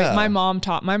way. Yeah. My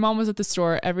mom was at the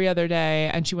store every other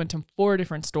day and she went to 4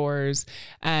 different stores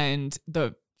and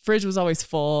the fridge was always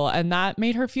full and that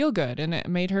made her feel good and it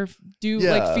made her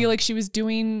feel like she was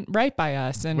doing right by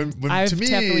us. And I've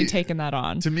definitely taken that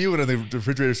on. To me, when the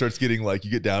refrigerator starts getting like, you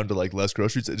get down to like less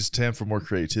groceries, it's time for more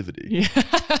creativity. Yeah.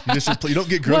 You don't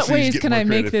get groceries. What ways can I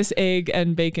make this egg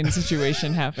and bacon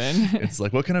situation happen? It's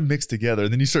like, what can I mix together?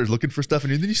 And then you start looking for stuff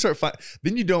and then you start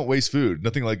then you don't waste food.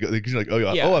 Nothing like, you're like,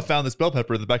 oh, I found this bell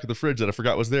pepper in the back of the fridge that I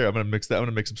forgot was there. I'm going to mix that. I'm going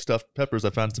to make some stuffed peppers.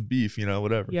 I found some beef, you know,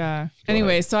 whatever. Yeah.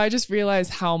 Anyway, so I just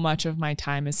realized how much of my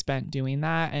time is spent doing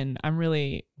that. And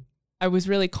I was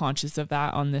really conscious of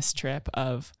that on this trip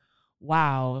of,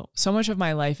 wow, so much of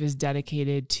my life is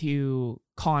dedicated to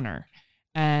Connor.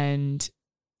 And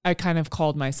I kind of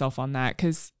called myself on that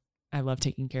because I love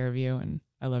taking care of you and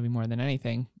I love you more than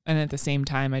anything. And at the same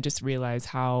time, I just realized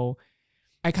how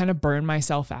I kind of burn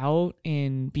myself out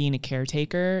in being a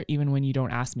caretaker, even when you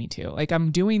don't ask me to. Like I'm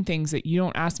doing things that you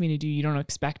don't ask me to do, you don't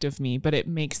expect of me, but it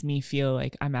makes me feel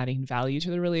like I'm adding value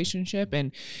to the relationship.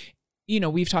 And, you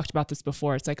know, we've talked about this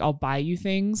before. It's like, I'll buy you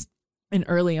things. And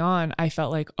early on, I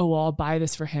felt like, oh, well, I'll buy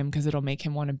this for him because it'll make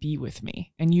him want to be with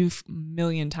me. And you've a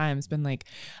million times been like,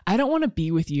 I don't want to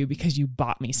be with you because you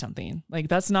bought me something. Like,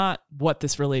 that's not what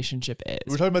this relationship is.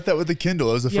 We were talking about that with the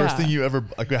Kindle. It was the first thing you ever,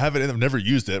 like, I haven't, I've never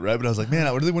used it, right? But I was like, man,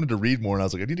 I really wanted to read more. And I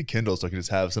was like, I need a Kindle so I can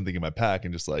just have something in my pack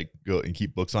and just like go and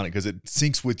keep books on it because it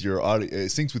syncs with your audio, it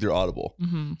syncs with your Audible.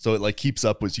 Mm-hmm. So it like keeps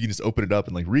up with, so you can just open it up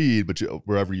and like read, but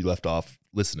wherever you left off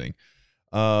listening.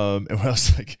 And when I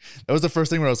was like, that was the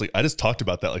first thing where I was like, I just talked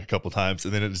about that like a couple times,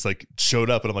 and then it just like showed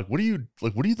up, and I'm like, what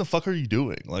the fuck are you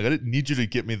doing? Like, I didn't need you to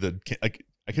get me like,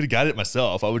 I could have got it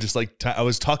myself. I would just like, I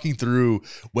was talking through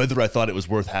whether I thought it was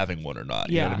worth having one or not.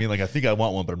 You know what I mean? Like, I think I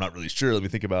want one, but I'm not really sure. Let me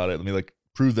think about it. Let me like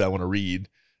prove that I want to read.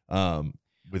 I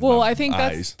think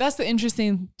that's the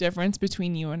interesting difference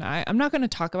between you and I. I'm not going to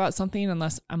talk about something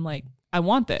unless I'm like, I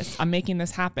want this. I'm making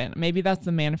this happen. Maybe that's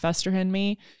the manifestor in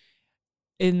me,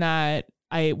 in that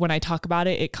when I talk about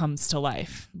it, it comes to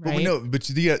life. Right?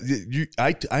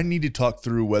 I need to talk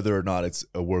through whether or not it's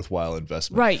a worthwhile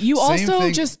investment. Right. You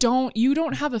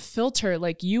don't have a filter.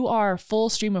 Like, you are full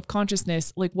stream of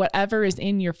consciousness. Like, whatever is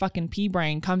in your fucking pea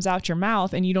brain comes out your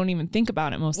mouth and you don't even think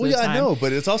about it most of the time. I know,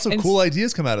 but it's also cool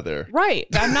ideas come out of there. Right.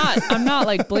 I'm not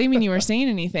like blaming you or saying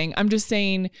anything. I'm just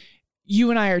saying, you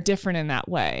and I are different in that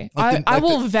way. I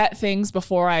will vet things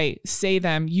before I say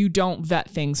them. You don't vet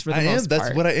things for the most part.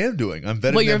 That's what I am doing. I'm vetting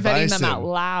them. Well, you're vetting them out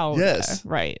loud. Yes.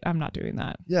 Right. I'm not doing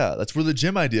that. Yeah. That's where the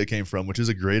gym idea came from, which is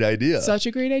a great idea. Such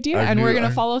a great idea. We're going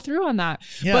to follow through on that.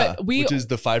 Yeah. Which is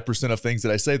the 5% of things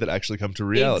that I say that actually come to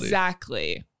reality.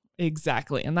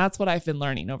 Exactly. And that's what I've been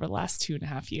learning over the last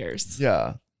 2.5 years.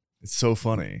 Yeah. It's so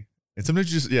funny. And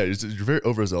sometimes you're very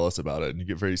overzealous about it and you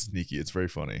get very sneaky. It's very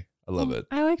funny. I love it.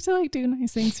 I like to do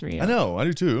nice things for you. I know. I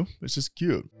do too. It's just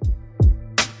cute.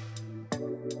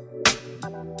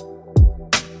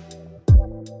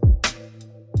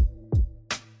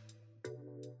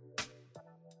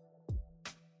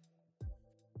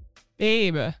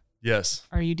 Babe. Yes.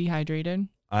 Are you dehydrated?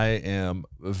 I am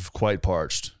quite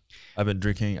parched. I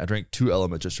drank 2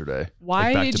 Elements yesterday.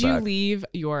 Why did you leave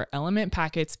your Element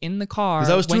packets in the car? Because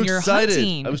I was too excited.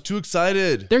 Hunting? I was too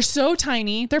excited. They're so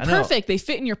tiny. They're perfect. They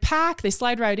fit in your pack. They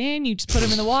slide right in. You just put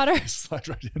them in the water. Slide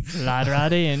right in. Slide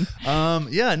right in.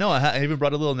 I even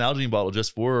brought a little Nalgene bottle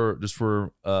just for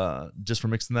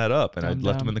mixing that up, and I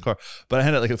left them in the car. But I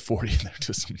had like a 40 in there,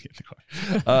 just somebody in the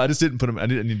car. I just didn't put them. I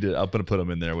didn't need to. I'm gonna put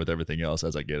them in there with everything else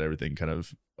as I get everything kind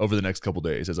of over the next couple of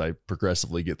days as I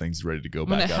progressively get things ready to go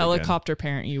back out. Helicopter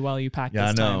parent you while you pack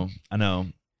this time. I know.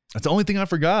 That's the only thing I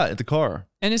forgot at the car.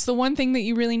 And it's the one thing that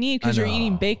you really need because you're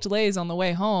eating baked Lays on the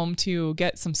way home to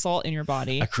get some salt in your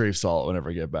body. I crave salt whenever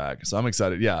I get back. So I'm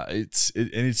excited. Yeah,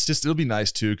 it'll be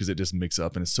nice too because it just mixes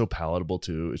up and it's so palatable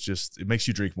too. It makes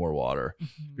you drink more water.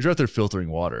 Because you're out there filtering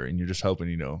water and you're just hoping,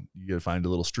 you got to find a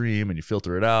little stream and you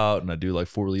filter it out. And I do like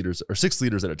 4 liters or 6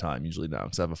 liters at a time usually now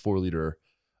because I have a 4 liter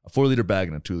bag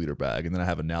and a 2 liter bag. And then I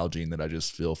have a Nalgene that I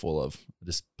just fill full of. I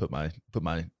just put my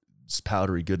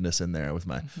powdery goodness in there with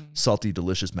my salty,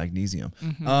 delicious magnesium.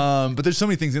 But there's so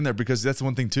many things in there because that's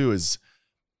one thing too is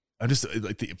I'm just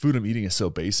like the food I'm eating is so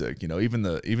basic, even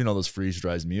all those freeze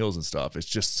dried meals and stuff. It's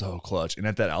just so clutch. And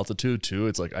at that altitude too,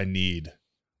 it's like I need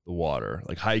the water,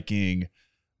 like hiking,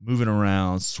 moving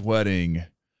around, sweating,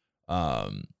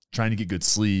 trying to get good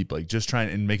sleep, like just trying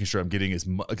and making sure I'm getting as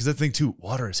much, because that thing too,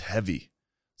 water is heavy.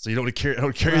 So you don't carry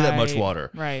that much water.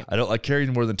 Right. I don't like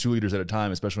carrying more than 2 liters at a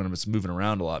time, especially when I'm just moving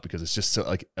around a lot because it's just so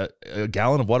like a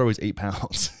gallon of water weighs 8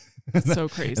 pounds. So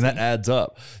crazy. And that adds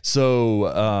up.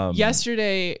 So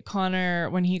yesterday,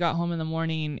 Connor, when he got home in the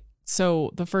morning,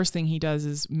 so the first thing he does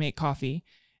is make coffee.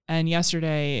 And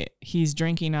yesterday he's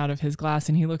drinking out of his glass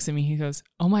and he looks at me, he goes,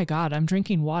 "Oh my God, I'm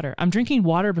drinking water. I'm drinking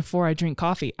water before I drink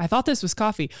coffee. I thought this was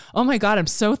coffee. Oh my God, I'm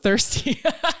so thirsty."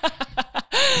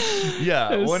 Yeah,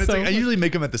 it's like I usually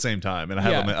make them at the same time, and I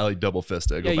have them. I like double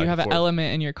fist it. You have an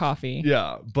Element in your coffee.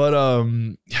 Yeah, but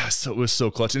so it was so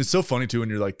clutch, and it's so funny too when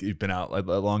you've been out like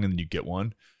that long, and then you get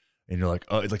one, and you're like,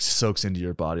 oh, it like soaks into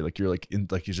your body, like you're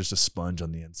you're just a sponge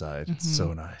on the inside. It's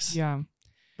so nice. Yeah.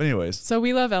 But anyways, so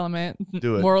we love Element.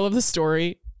 Do it. Moral of the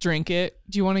story: drink it.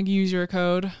 Do you want to use your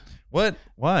code? What?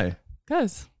 Why?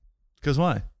 Because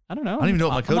why? I don't know. I don't even know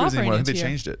what my code is anymore. I think they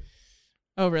changed it.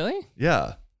 Oh, really?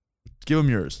 Yeah. Give them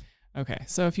yours. Okay.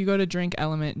 So if you go to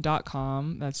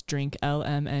drinkelement.com, that's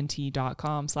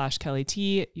drinklmnt.com/Kelly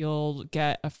T, you'll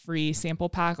get a free sample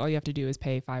pack. All you have to do is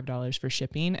pay $5 for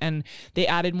shipping. And they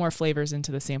added more flavors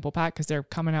into the sample pack because they're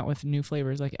coming out with new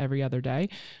flavors like every other day,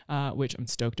 which I'm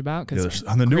stoked about because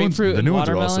the new ones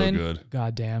are also good.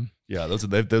 Goddamn. Yeah, those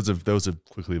have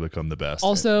quickly become the best.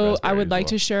 Also, I would like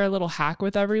to share a little hack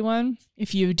with everyone.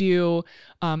 If you do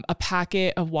a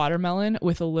packet of watermelon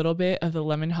with a little bit of the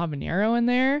lemon habanero in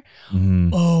there,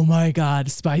 oh my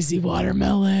God, spicy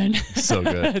watermelon. So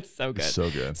good. It's so good. So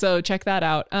good. So check that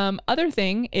out. Other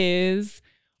thing is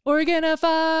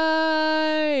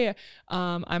Organifi.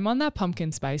 I'm on that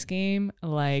pumpkin spice game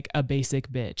like a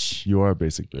basic bitch. You are a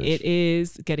basic bitch. It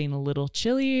is getting a little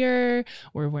chillier.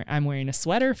 I'm wearing a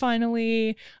sweater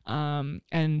finally.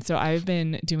 And so I've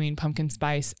been doing pumpkin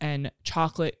spice and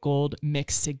chocolate gold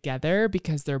mixed together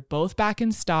because they're both back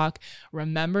in stock.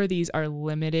 Remember, these are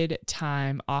limited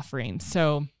time offerings.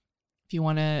 So if you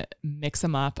want to mix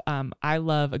them up, I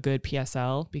love a good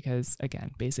PSL because,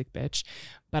 again, basic bitch.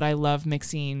 But I love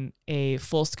mixing a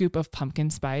full scoop of pumpkin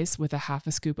spice with a half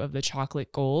a scoop of the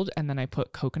chocolate gold. And then I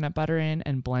put coconut butter in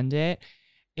and blend it.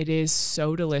 It is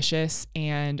so delicious.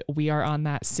 And we are on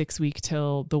that 6 week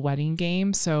till the wedding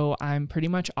game. So I'm pretty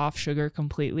much off sugar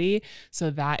completely.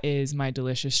 So that is my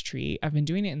delicious treat. I've been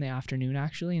doing it in the afternoon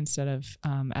actually instead of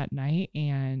at night,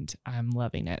 and I'm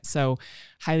loving it. So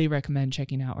highly recommend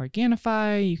checking out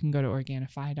Organifi. You can go to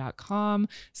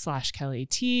Organifi.com/Kelly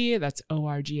T. That's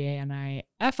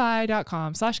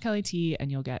ORGANIFI.com/Kelly T, and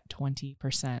you'll get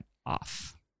 20%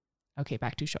 off. Okay,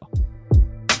 back to show.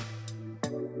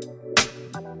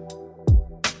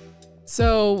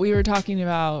 So we were talking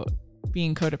about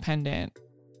being codependent,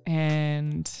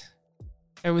 and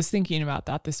I was thinking about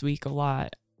that this week a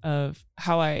lot of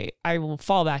how I will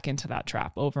fall back into that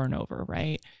trap over and over,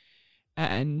 right?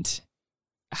 And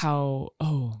how,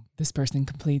 oh, this person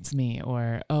completes me,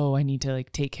 or, oh, I need to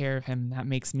like take care of him. That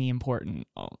makes me important.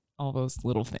 All those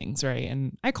little things, right?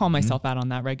 And I call myself out on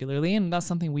that regularly. And that's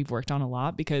something we've worked on a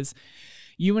lot because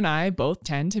you and I both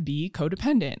tend to be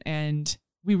codependent, and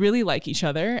we really like each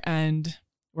other and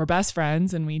we're best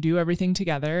friends and we do everything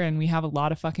together and we have a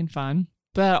lot of fucking fun.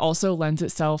 But that also lends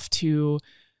itself to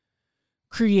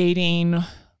creating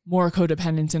more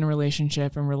codependence in a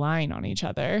relationship and relying on each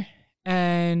other.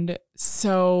 And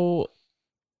so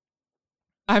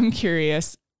I'm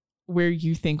curious where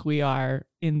you think we are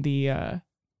in the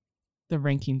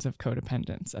rankings of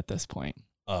codependence at this point.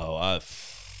 Oh,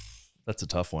 that's a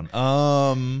tough one.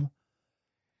 I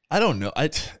don't know.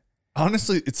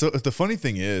 Honestly, it's so, the funny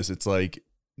thing is, it's like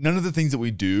none of the things that we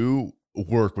do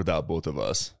work without both of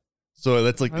us. So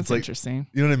that's it's like interesting.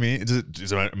 You know what I mean?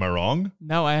 Am I wrong?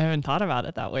 No, I haven't thought about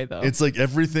it that way though. It's like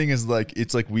everything is like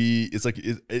it's like we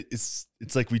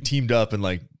teamed up and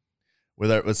like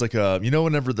it's like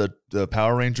whenever the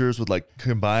Power Rangers would like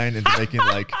combine into making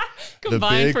like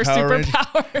combine the big for Power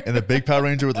superpower and the big Power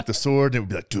Ranger with like the sword, and it would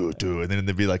be like do, and then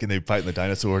they'd be like, and they'd fight the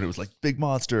dinosaur, and it was like big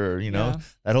monster,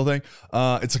 that whole thing.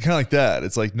 It's kind of like that.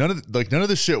 It's like none of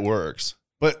this shit works.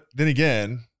 But then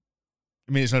again,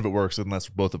 I mean, none of it works unless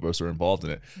both of us are involved in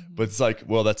it. Mm-hmm. But it's like,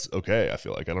 well, that's okay. I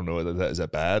feel like I don't know whether is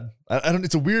that bad. I don't.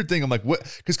 It's a weird thing. I'm like, what?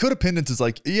 Because codependence is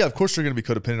like, yeah, of course you're gonna be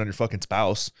codependent on your fucking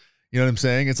spouse. You know what I'm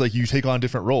saying? It's like you take on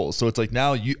different roles. So it's like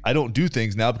now I don't do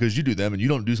things now because you do them, and you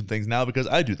don't do some things now because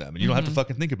I do them, and you don't have to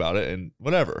fucking think about it and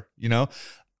whatever,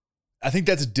 I think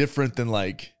that's different than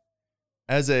like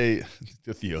as a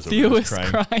Theo is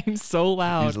crying so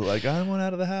loud. He's like, I want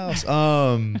out of the house.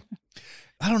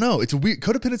 I don't know. It's a weird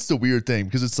codependence is a weird thing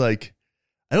because it's like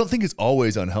I don't think it's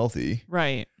always unhealthy.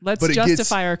 Right. Let's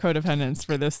justify our codependence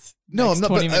for this. No, I'm not.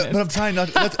 But I'm trying not.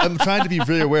 I'm trying to be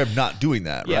very aware of not doing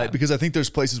that, right? Yeah. Because I think there's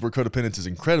places where codependence is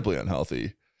incredibly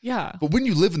unhealthy. Yeah. But when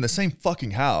you live in the same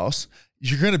fucking house,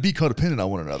 you're going to be codependent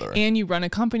on one another. And you run a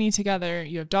company together.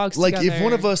 You have dogs like together. If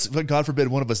one of us, God forbid,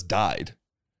 one of us died,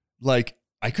 like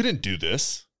I couldn't do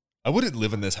this. I wouldn't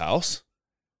live in this house.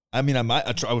 I mean, I would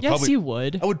yes, probably. Yes, you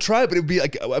would. I would try, but it would be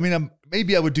like, I mean,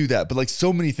 maybe I would do that, but like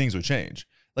so many things would change.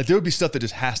 Like there would be stuff that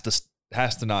just has to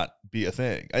not be a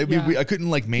thing. I couldn't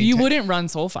like maintain. You wouldn't run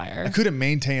Soulfire. I couldn't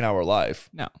maintain our life.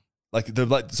 No.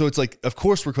 So it's like, of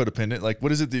course we're codependent. Like, what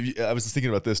is it? I was just thinking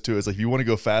about this too. It's like, if you want to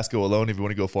go fast, go alone. If you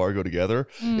want to go far, go together.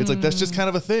 It's like, that's just kind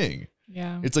of a thing.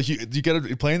 Yeah. It's like, you got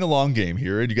to play in the long game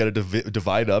here, and you got to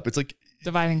divide up. It's like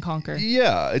divide and conquer.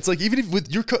 Yeah. It's like, even if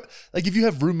with your, like if you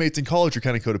have roommates in college, you're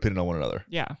kind of codependent on one another.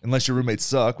 Yeah. Unless your roommates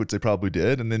suck, which they probably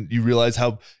did. And then you realize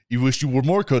how you wish you were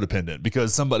more codependent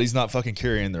because somebody's not fucking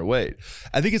carrying their weight.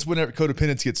 I think it's whenever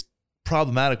codependence gets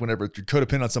problematic, whenever you're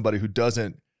codependent on somebody who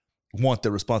doesn't want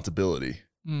the responsibility.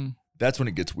 That's when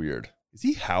it gets weird. Is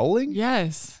he howling?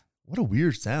 Yes. What a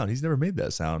weird sound. He's never made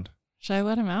that sound. Should I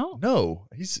let him out? No,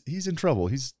 he's in trouble.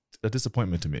 He's a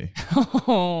disappointment to me.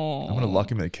 Oh. I'm going to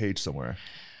lock him in a cage somewhere.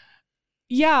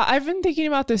 Yeah, I've been thinking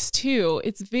about this too.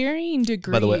 It's varying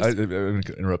degrees. By the way, I'm going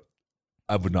to interrupt.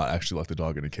 I would not actually lock the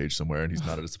dog in a cage somewhere, and he's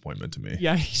not a disappointment to me.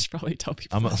 Yeah, you should probably tell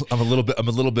people. I'm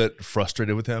a little bit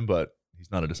frustrated with him, but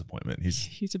he's not a disappointment.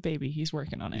 He's a baby. He's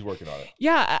working on it. He's working on it.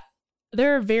 Yeah,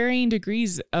 there are varying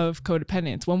degrees of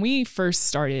codependence. When we first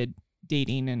started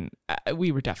dating, and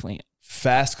we were definitely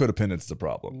fast codependence is a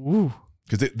problem. Ooh.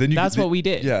 Because that's what we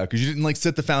did. Yeah, because you didn't like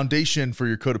set the foundation for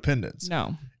your codependence.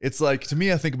 No, it's like, to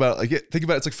me, I think about it,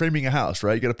 it's like framing a house,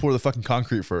 right? You got to pour the fucking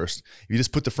concrete first. If you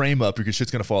just put the frame up, your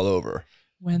shit's gonna fall over.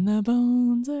 When the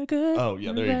bones are good. Oh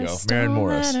yeah, there you go, Maren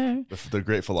Morris, the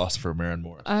great philosopher Maren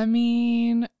Morris. I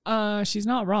mean, she's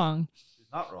not wrong. She's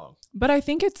not wrong. But I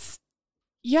think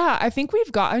I think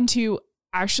we've gotten to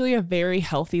actually a very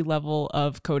healthy level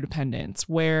of codependence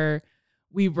where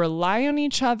we rely on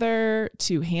each other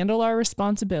to handle our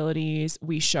responsibilities.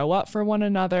 We show up for one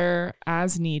another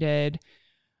as needed.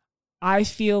 I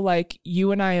feel like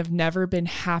you and I have never been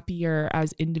happier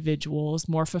as individuals,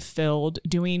 more fulfilled,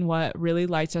 doing what really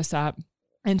lights us up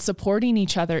and supporting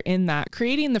each other in that,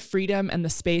 creating the freedom and the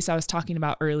space I was talking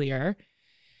about earlier.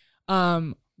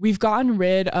 We've gotten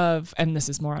rid of, and this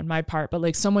is more on my part, but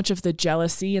like so much of the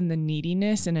jealousy and the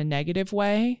neediness in a negative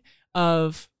way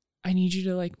of, I need you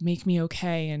to like make me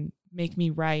okay and make me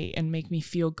right and make me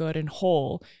feel good and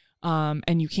whole.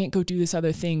 And you can't go do this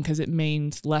other thing because it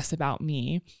means less about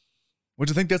me. Which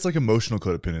I think that's like emotional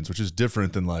codependence, which is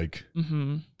different than like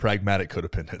pragmatic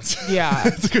codependence. Yeah,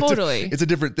 totally. It's a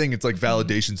different thing. It's like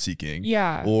validation seeking.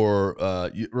 Yeah. Or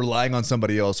relying on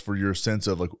somebody else for your sense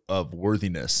of like of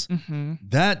worthiness.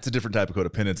 That's a different type of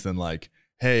codependence than like,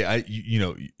 hey,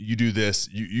 you do this,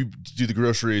 you do the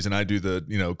groceries and I do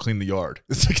the, clean the yard.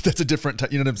 It's like, that's a different,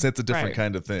 you know what I'm saying? It's a different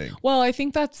kind of thing. Well, I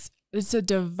think it's a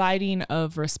dividing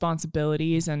of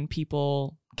responsibilities and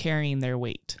people carrying their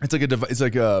weight. It's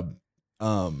like a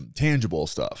tangible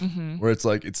stuff where it's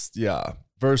like,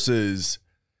 versus,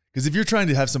 because if you're trying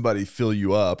to have somebody fill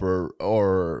you up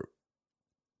or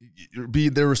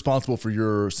they're responsible for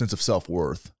your sense of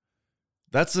self-worth,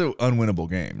 that's an unwinnable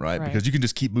game, right? Because you can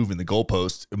just keep moving the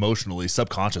goalpost emotionally,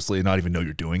 subconsciously, and not even know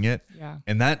you're doing it. Yeah.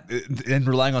 And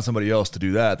relying on somebody else to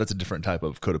do that's a different type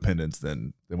of codependence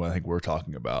than what I think we're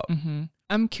talking about.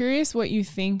 I'm curious what you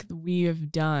think we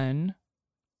have done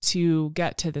to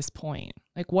get to this point.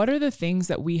 Like, what are the things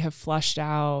that we have flushed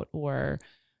out or,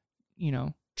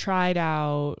 tried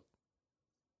out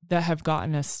that have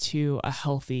gotten us to a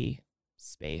healthy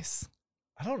space?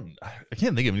 I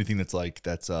can't think of anything that's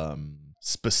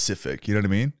specific. You know what I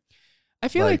mean? I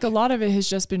feel like a lot of it has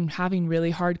just been having really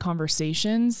hard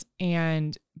conversations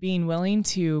and being willing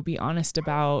to be honest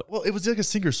about. Well, it was like a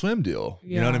sink or swim deal.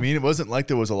 Yeah. You know what I mean? It wasn't like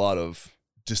there was a lot of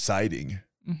deciding.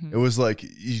 It was like,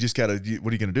 you just got to,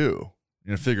 what are you going to do? You're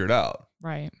going to figure it out.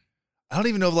 Right. I don't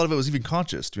even know if a lot of it was even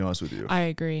conscious, to be honest with you. I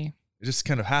agree. It just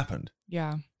kind of happened.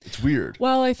 Yeah. It's weird.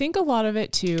 Well, I think a lot of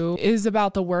it too is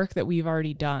about the work that we've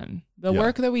already done. The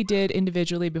work that we did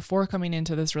individually before coming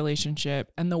into this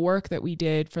relationship and the work that we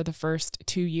did for the first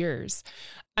 2 years.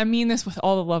 I mean this with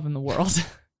all the love in the world.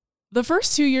 The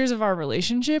first 2 years of our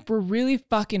relationship were really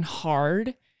fucking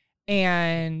hard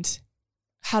and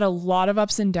had a lot of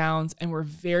ups and downs and were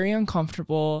very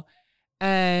uncomfortable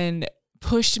and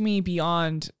pushed me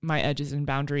beyond my edges and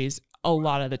boundaries a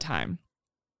lot of the time.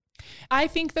 I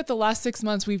think that the last 6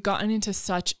 months we've gotten into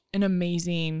such an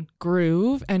amazing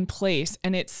groove and place,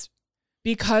 and it's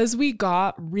because we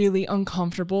got really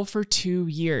uncomfortable for 2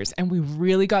 years and we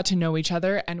really got to know each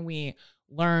other and we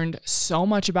learned so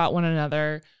much about one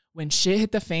another. When shit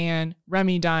hit the fan,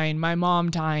 Remy dying, my mom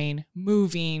dying,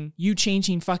 moving, you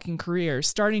changing fucking careers,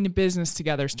 starting a business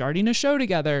together, starting a show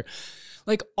together,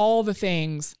 like all the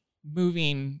things,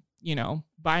 moving,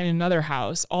 buying another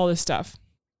house, all this stuff.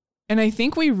 And I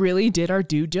think we really did our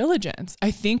due diligence.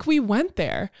 I think we went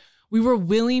there. We were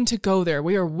willing to go there.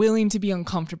 We were willing to be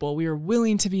uncomfortable. We were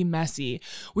willing to be messy.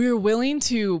 We were willing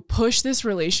to push this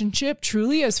relationship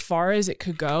truly as far as it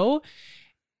could go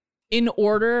in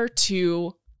order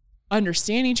to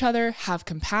understand each other, have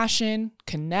compassion,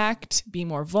 connect, be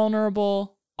more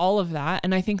vulnerable, all of that.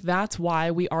 And I think that's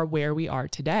why we are where we are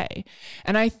today.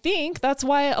 And I think that's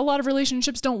why a lot of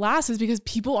relationships don't last, is because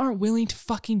people aren't willing to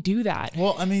fucking do that.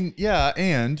 Well, I mean, yeah.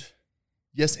 And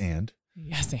you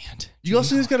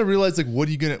also just got to realize, like,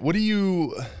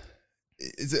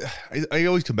 I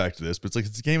always come back to this, but it's like,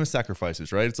 it's a game of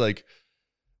sacrifices, right? It's like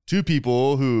two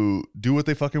people who do what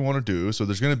they fucking want to do. So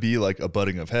there's going to be like a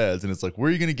butting of heads, and it's like, where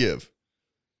are you going to give?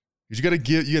 You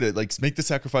gotta like make the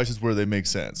sacrifices where they make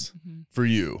sense for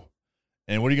you.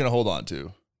 And what are you gonna hold on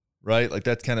to? Right? Like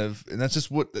that's kind of, and that's just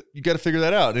what you got to figure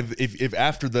that out. If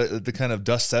after the kind of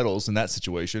dust settles in that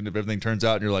situation, if everything turns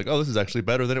out and you're like, oh, this is actually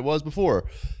better than it was before,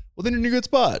 well, then you're in a good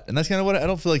spot. And that's kind of what I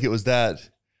don't feel like it was that.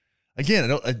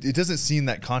 Again, it doesn't seem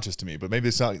that conscious to me, but maybe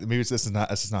it's not. Maybe this is not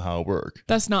how it works.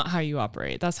 That's not how you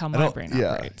operate. That's how my brain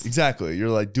operates. Exactly. You're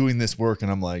like doing this work,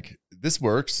 and I'm like, this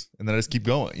works, and then I just keep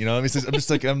going. You know, I mean, I'm just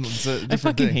like, it's a different I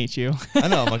fucking thing. hate you. I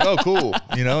know. I'm like, oh, cool.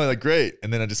 You know, like great,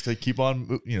 and then I just like keep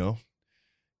on. You know,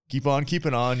 keep on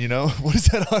keeping on. You know, what is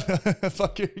that on?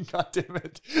 Fucking goddamn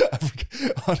it! I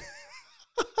forgot, on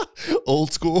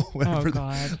old school. Oh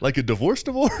God. Like a divorce.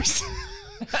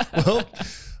 Well.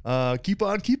 Keep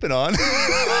on keeping on.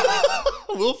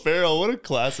 Will Ferrell, what a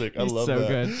classic. I love so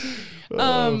that.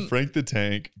 Good. Frank the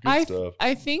Tank. Good stuff.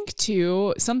 I think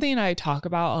too, something I talk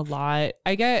about a lot,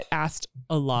 I get asked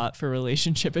a lot for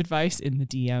relationship advice in the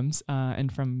DMs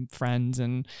and from friends.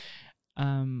 And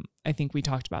I think we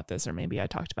talked about this, or maybe I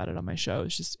talked about it on my show.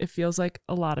 It's just, it feels like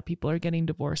a lot of people are getting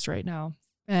divorced right now.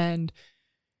 And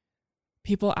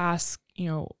people ask, you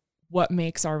know, what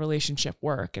makes our relationship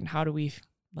work and how do we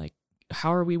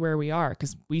how are we where we are?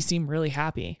 Because we seem really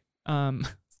happy.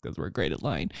 Because we're great at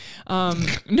lying.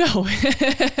 No,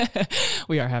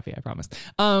 we are happy, I promise.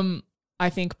 I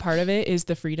think part of it is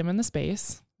the freedom and the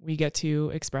space. We get to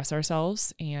express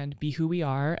ourselves and be who we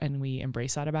are, and we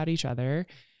embrace that about each other.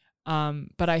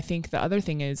 But I think the other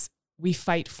thing is we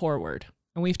fight forward.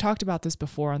 And we've talked about this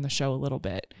before on the show a little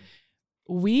bit.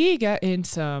 We get in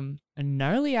some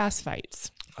gnarly ass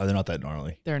fights. Oh, they're not that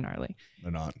gnarly. They're gnarly.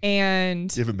 They're not.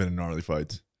 And you haven't been in gnarly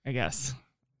fights. I guess.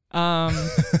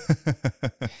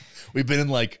 We've been in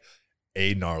like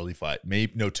a gnarly fight.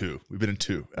 Maybe no, two. We've been in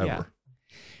two ever.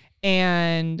 Yeah.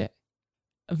 And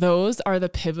those are the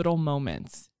pivotal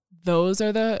moments. Those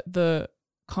are the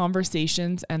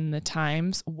conversations and the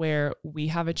times where we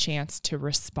have a chance to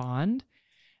respond.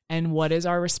 And what is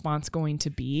our response going to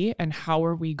be? And how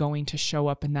are we going to show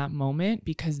up in that moment?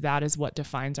 Because that is what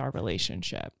defines our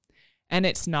relationship. And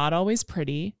it's not always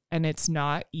pretty and it's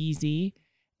not easy.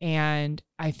 And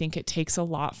I think it takes a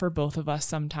lot for both of us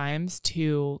sometimes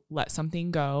to let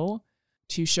something go,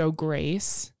 to show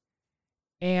grace.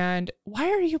 And why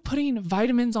are you putting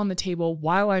vitamins on the table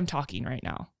while I'm talking right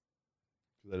now?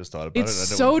 I just thought about it. It's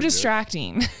so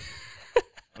distracting.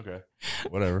 Okay.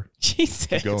 Whatever. Jesus.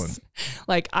 Keep going.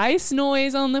 Like ice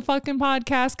noise on the fucking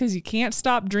podcast because you can't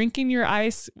stop drinking your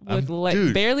ice with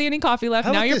dude, barely any coffee left.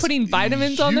 Now you're putting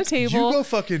vitamins on the table. You go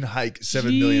fucking hike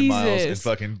 7 million miles and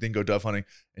fucking then go dove hunting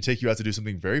and take you out to do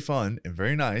something very fun and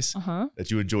very nice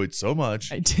that you enjoyed so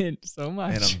much. I did so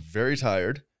much. And I'm very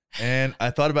tired. And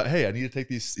I thought about, hey, I need to take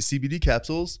these CBD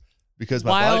capsules because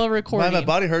my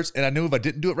body hurts, and I knew if I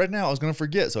didn't do it right now, I was going to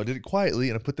forget. So I did it quietly,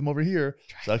 and I put them over here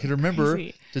so I could remember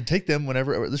to take them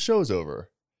whenever the show is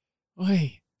over.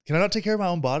 Oy. Can I not take care of my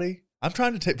own body? I'm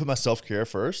trying to put my self-care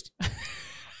first,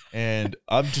 and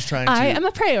I'm just trying to. I am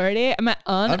a priority. I'm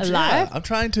alive. Yeah, I'm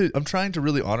trying to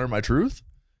really honor my truth,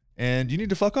 and you need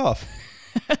to fuck off.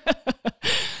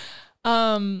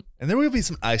 And there will be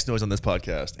some ice noise on this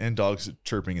podcast and dogs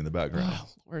chirping in the background. Oh,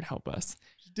 Lord help us.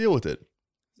 Just deal with it.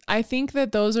 I think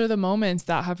that those are the moments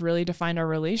that have really defined our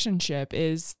relationship,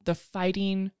 is the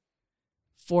fighting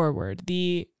forward,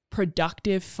 the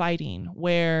productive fighting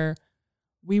where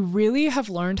we really have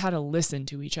learned how to listen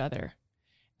to each other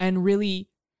and really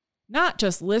not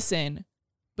just listen,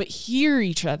 but hear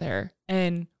each other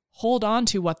and hold on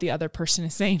to what the other person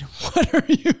is saying. What are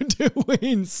you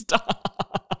doing? Stop.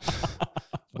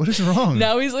 What is wrong?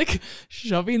 Now he's like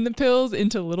shoving the pills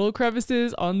into little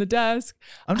crevices on the desk.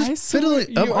 I'm just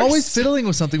fiddling. I'm always fiddling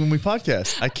with something when we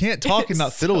podcast. I can't talk and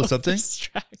not fiddle with something.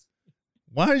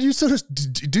 Why are you so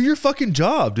do your fucking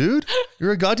job, dude?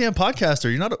 You're a goddamn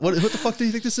podcaster. You're not. What the fuck do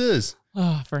you think this is?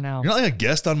 Oh, for now. You're not like a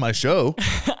guest on my show.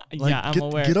 Like, yeah, I'm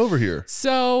aware. Get over here.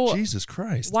 So Jesus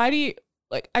Christ. Why do you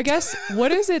like? I guess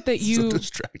what is it that you? So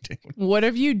distracting. What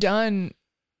have you done?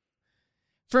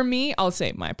 For me, I'll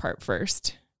say my part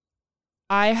first.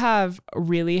 I have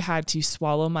really had to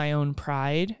swallow my own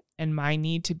pride and my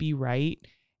need to be right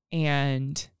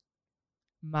and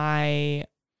my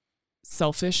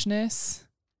selfishness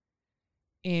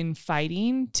in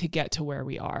fighting to get to where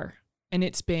we are. And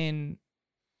it's been,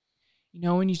 you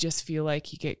know, when you just feel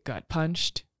like you get gut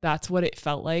punched, that's what it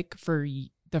felt like for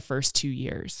the first 2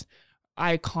 years.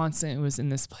 I constantly was in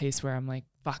this place where I'm like,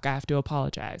 fuck, I have to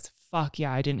apologize. Fuck,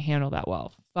 yeah, I didn't handle that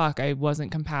well. Fuck, I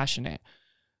wasn't compassionate.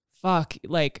 Fuck,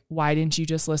 like, why didn't you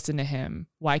just listen to him?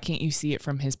 Why can't you see it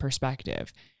from his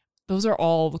perspective? Those are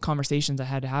all the conversations I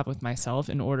had to have with myself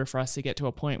in order for us to get to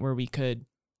a point where we could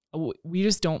we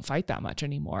just don't fight that much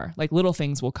anymore. Like little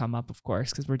things will come up, of course,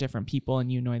 because we're different people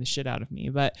and you annoy the shit out of me.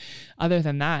 But other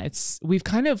than that, we've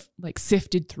kind of like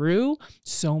sifted through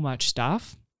so much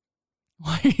stuff.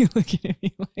 Why are you looking at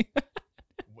me like that?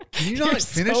 Can you not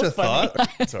finish a thought?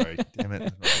 Sorry, damn it. I'll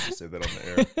just say that on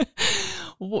the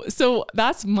air. So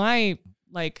that's my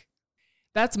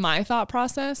thought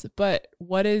process. But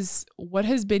what has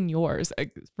been yours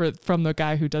from the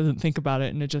guy who doesn't think about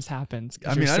it and it just happens?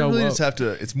 I mean, I really just have to,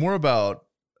 it's more about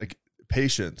like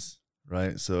patience,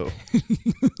 right? So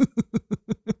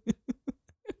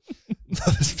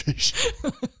love is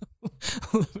patient.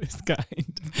 Love is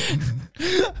kind.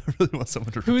 I really want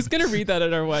someone to read Who's going to read that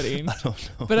at our wedding? I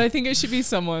don't know. But I think it should be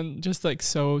someone just like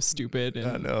so stupid and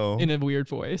I know. in a weird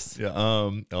voice. Yeah.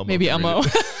 Elmo. Maybe Elmo.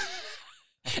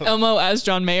 Elmo as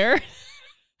John Mayer.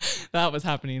 That was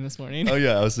happening this morning. Oh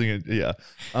yeah. I was thinking, yeah.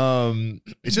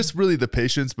 It's just really the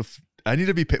patience. I need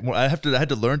to be, I had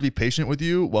to learn to be patient with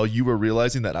you while you were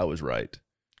realizing that I was right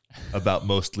about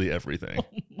mostly everything. Oh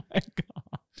my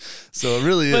God. So it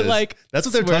really is. But like, that's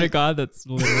what they're talking. To God, that's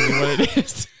literally what it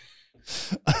is.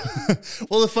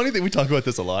 Well, the funny thing, we talk about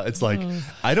this a lot. It's like,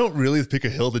 I don't really pick a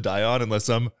hill to die on unless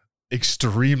I'm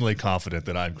extremely confident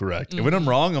that I'm correct. And when I'm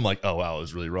wrong, I'm like, oh wow, I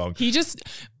was really wrong.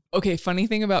 Okay, funny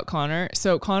thing about Connor.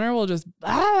 So Connor will just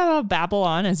babble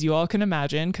on, as you all can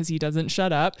imagine, because he doesn't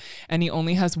shut up and he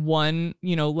only has one,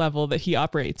 level that he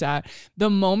operates at.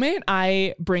 The moment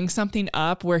I bring something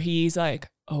up where he's like,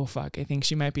 oh fuck, I think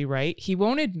she might be right, he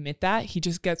won't admit that. He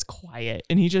just gets quiet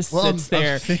and he just sits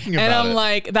there. I'm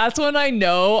like, that's when I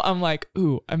know. I'm like,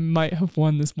 ooh, I might have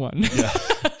won this one. Yeah.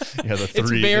 Yeah, the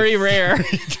three. It's very rare.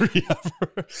 Three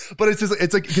ever. But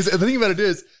it's like, because the thing about it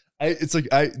is,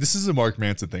 this is a Mark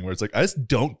Manson thing where it's like, I just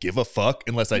don't give a fuck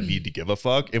unless I need to give a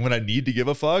fuck. And when I need to give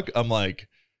a fuck, I'm like,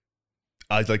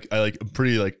 I'm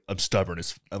stubborn.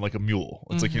 I'm like a mule.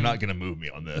 It's like, you're not going to move me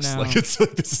on this. No. Like, it's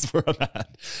like, this is where I'm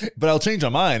at. But I'll change my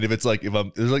mind if it's like,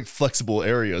 there's like flexible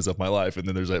areas of my life and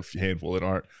then there's a handful that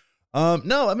aren't.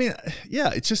 No, I mean,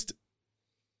 yeah, it's just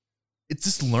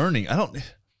learning.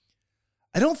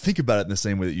 I don't think about it in the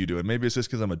same way that you do. And maybe it's just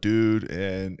because I'm a dude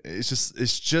and it's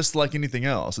just like anything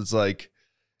else. It's like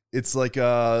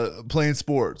playing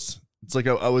sports. It's like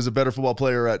I was a better football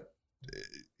player at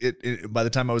it by the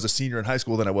time I was a senior in high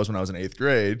school than I was when I was in 8th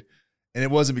grade. And it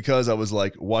wasn't because I was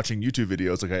like watching YouTube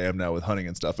videos like I am now with hunting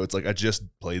and stuff. It's like I just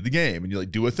played the game and you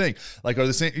like do a thing. Like are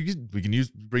the same, we can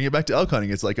bring it back to elk hunting.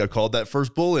 It's like I called that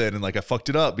first bull in and like I fucked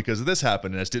it up because of this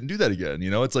happened and I just didn't do that again.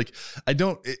 It's like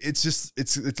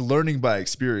it's learning by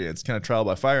experience, kind of trial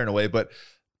by fire in a way, but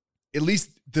at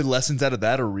least the lessons out of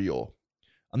that are real.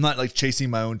 I'm not like chasing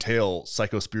my own tail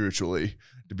psycho-spiritually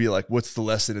to be like, what's the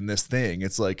lesson in this thing?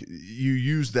 It's like you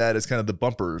use that as kind of the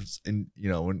bumpers and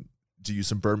to use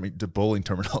some bowling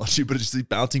terminology, but it's just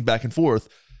bouncing back and forth,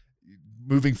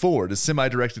 moving forward. It's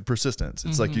semi-directed persistence.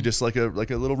 It's like you just like a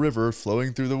little river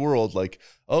flowing through the world. Like,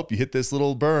 oh, you hit this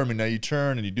little berm and now you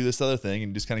turn and you do this other thing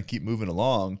and you just kind of keep moving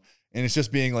along. And it's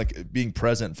just being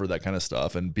present for that kind of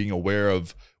stuff and being aware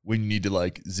of when you need to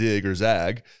like zig or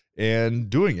zag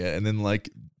and doing it. And then like,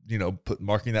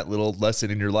 marking that little lesson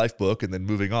in your life book and then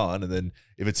moving on. And then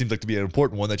if it seems like to be an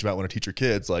important one that you might want to teach your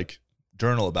kids, like,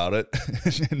 journal about it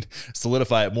and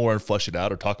solidify it more and flush it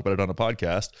out or talk about it on a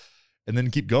podcast and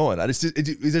then keep going. There's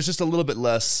just a little bit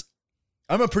less.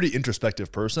 I'm a pretty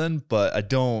introspective person, but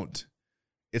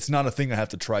it's not a thing I have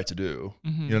to try to do.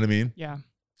 You know what I mean? Yeah.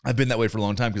 I've been that way for a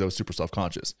long time because I was super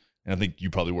self-conscious and I think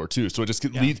you probably were too. So it just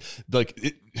leads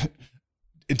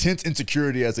intense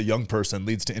insecurity as a young person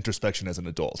leads to introspection as an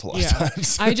adult a lot of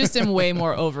times. I just am way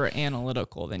more over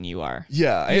analytical than you are.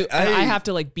 Yeah. I have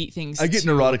to like beat things. I get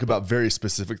neurotic about very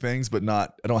specific things, but I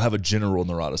don't have a general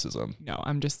neuroticism. No,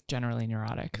 I'm just generally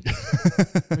neurotic,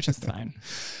 which is fine.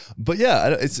 But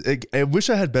yeah, I wish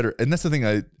I had better. And that's the thing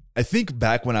I think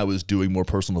back when I was doing more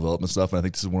personal development stuff, and I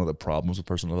think this is one of the problems with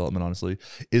personal development, honestly,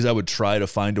 is I would try to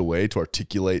find a way to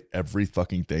articulate every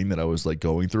fucking thing that I was like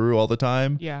going through all the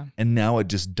time. Yeah. And now I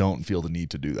just don't feel the need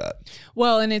to do that.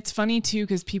 Well, and it's funny too,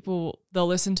 because they'll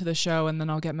listen to the show and then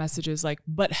I'll get messages like,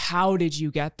 but how did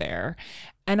you get there?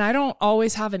 And I don't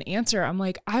always have an answer. I'm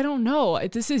like, I don't know.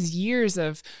 This is years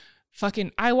of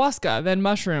fucking ayahuasca, then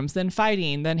mushrooms, then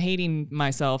fighting, then hating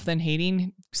myself, then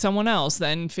hating someone else,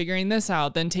 then figuring this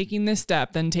out, then taking this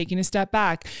step, then taking a step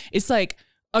back. It's like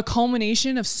a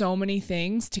culmination of so many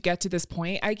things to get to this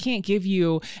point. I can't give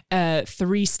you a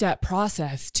 3-step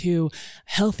process to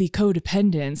healthy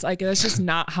codependence. Like that's just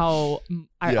not how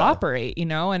I operate,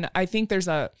 And I think there's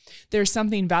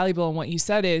something valuable in what you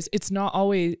said is it doesn't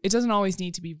always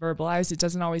need to be verbalized. It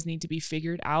doesn't always need to be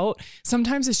figured out.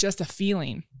 Sometimes it's just a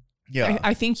feeling. Yeah.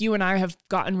 I think you and I have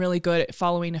gotten really good at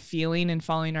following a feeling and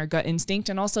following our gut instinct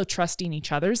and also trusting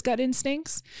each other's gut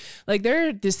instincts. Like there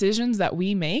are decisions that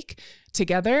we make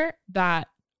together that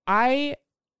I'm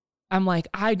like,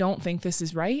 I don't think this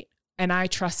is right. And I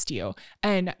trust you.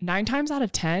 And 9 times out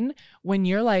of 10, when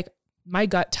you're like, my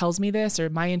gut tells me this, or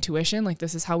my intuition, like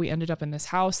this is how we ended up in this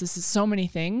house. This is so many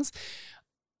things.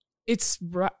 It's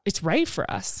right for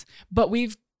us, but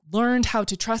we've learned how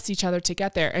to trust each other to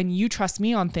get there. And you trust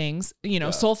me on things,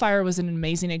 Soulfire was an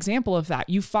amazing example of that.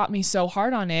 You fought me so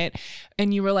hard on it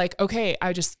and you were like, okay,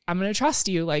 I'm going to trust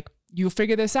you. Like you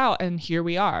figure this out. And here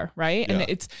we are. Right. Yeah.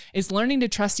 And it's learning to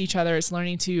trust each other. It's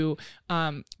learning to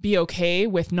be okay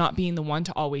with not being the one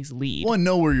to always lead. Well,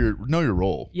 know your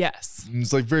role. Yes.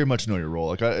 It's like very much know your role.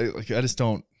 Like I just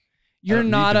don't. You're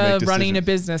not running a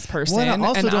business person. Well, I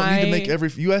also don't need to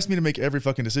make you asked me to make every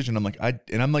fucking decision. I'm like,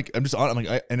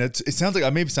 it sounds like I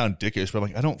maybe sound dickish, but I'm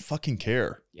like, I don't fucking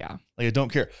care. Yeah. Like I don't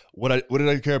care. What did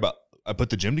I care about? I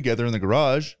put the gym together in the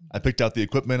garage. I picked out the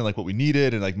equipment and like what we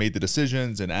needed and like made the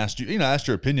decisions and asked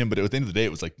your opinion. But at the end of the day,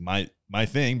 it was like my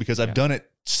thing because I've done it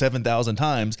 7,000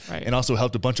 times and also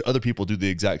helped a bunch of other people do the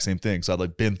exact same thing. So I'd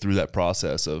like been through that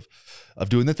process of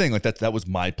doing the thing. Like that was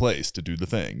my place to do the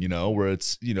thing, where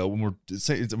it's, when we're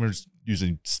just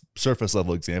using surface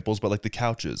level examples, but like the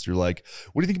couches, you're like,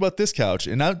 what do you think about this couch?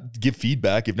 And I'll give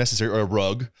feedback if necessary, or a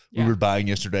rug we were buying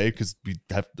yesterday because we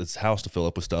have this house to fill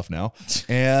up with stuff now.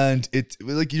 And it's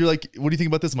like, you're like, what do you think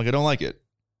about this? I'm like, I don't like it.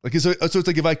 Like, so it's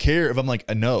like, if I care, if I'm like,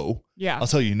 I know, I'll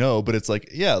tell you no, but it's like,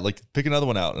 yeah, like pick another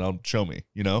one out and I'll show me,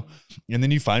 and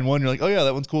then you find one, you're like, oh yeah,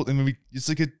 that one's cool. And maybe it's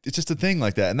like, it's just a thing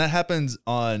like that. And that happens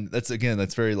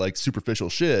that's very like superficial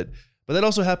shit, but that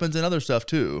also happens in other stuff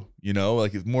too,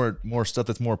 like it's more stuff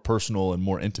that's more personal and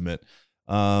more intimate.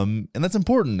 And that's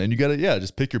important. And you got to,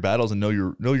 just pick your battles and know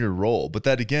your role. But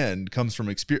that again comes from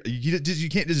experience. You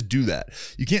can't just do that.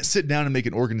 You can't sit down and make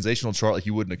an organizational chart like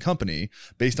you would in a company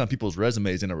based on people's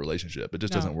resumes in a relationship. It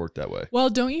just doesn't work that way. Well,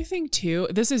 don't you think too,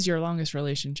 this is your longest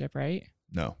relationship, right?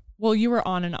 No. Well, you were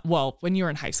when you were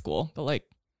in high school, but like,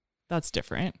 that's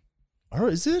different. Or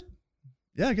is it?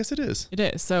 Yeah, I guess it is. It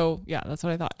is. So yeah, that's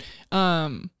what I thought.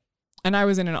 And I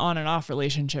was in an on and off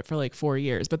relationship for like 4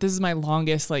 years, but this is my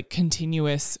longest, like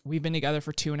continuous. We've been together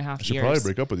for 2.5 years. I should probably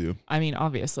break up with you. I mean,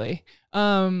 obviously,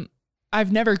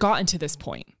 I've never gotten to this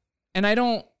point, and I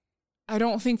don't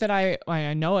think that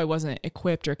I know I wasn't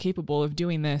equipped or capable of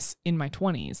doing this in my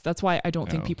 20s. That's why I don't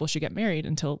think people should get married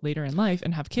until later in life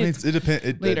and have kids. It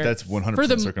depends. That's 100%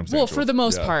 circumstantial. Well, for the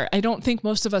most part, I don't think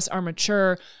most of us are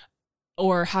mature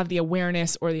or have the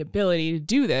awareness or the ability to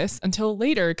do this until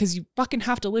later, because you fucking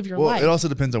have to live your life. It also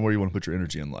depends on where you want to put your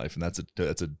energy in life, and that's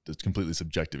a completely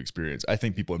subjective experience. I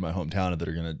think people in my hometown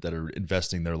that are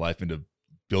investing their life into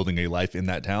building a life in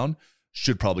that town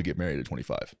should probably get married at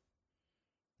 25. I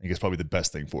think it's probably the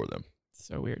best thing for them.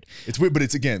 So weird. It's weird,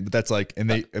 but that's like, and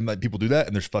people do that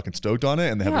and they're fucking stoked on it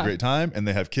and they have a great time and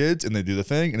they have kids and they do the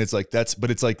thing. And it's like, it's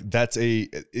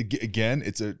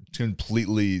a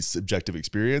completely subjective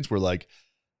experience where like,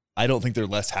 I don't think they're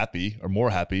less happy or more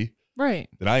happy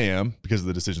than I am because of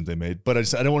the decisions they made. But I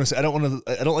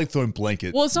don't like throwing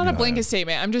blankets. Well, it's not a blanket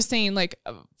statement. I'm just saying, like,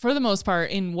 for the most part,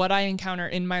 in what I encounter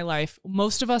in my life,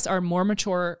 most of us are more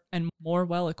mature and more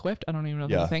well equipped. I don't even know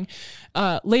the thing.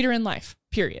 Later in life,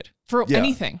 period. For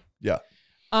anything. Yeah.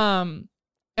 And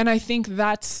I think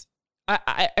that's,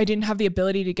 I didn't have the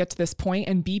ability to get to this point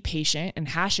and be patient and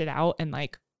hash it out and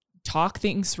like talk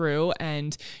things through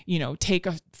and, take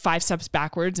 5 steps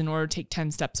backwards in order to take 10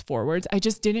 steps forwards. I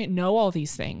just didn't know all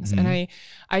these things. Mm-hmm. And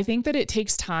I think that it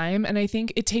takes time, and I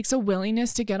think it takes a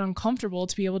willingness to get uncomfortable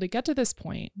to be able to get to this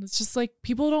point. It's just like,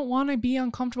 people don't want to be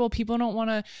uncomfortable. People don't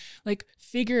want to like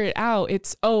figure it out.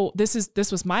 It's,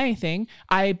 this was my thing.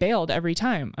 I bailed every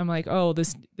time. I'm like,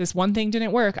 this one thing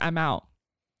didn't work. I'm out.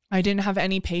 I didn't have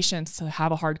any patience to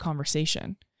have a hard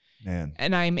conversation. Man.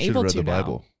 And I'm able to read the now.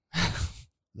 Bible.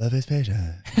 Love is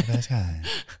patient. Love is kind.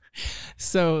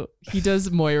 So he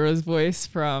does Moira's voice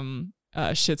from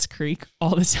Schitt's Creek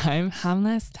all the time.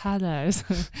 Harmless toddlers.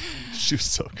 She was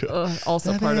so good.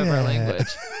 Also part of our language.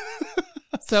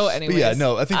 So anyways.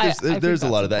 I think there's a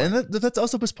lot of that. And that's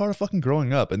also just part of fucking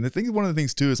growing up. And one of the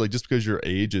things too is like, just because your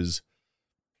age is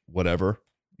whatever,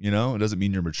 it doesn't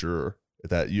mean you're mature.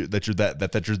 That you're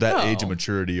that age of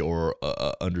maturity or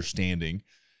understanding.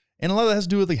 And a lot of that has to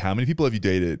do with like, how many people have you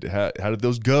dated? How did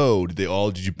those go?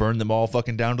 Did you burn them all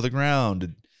fucking down to the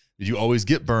ground? Did you always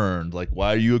get burned? Like,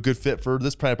 why are you a good fit for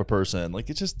this type of person? Like,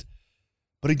 it's just,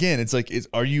 But again, it's like,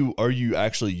 are you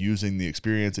actually using the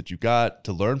experience that you got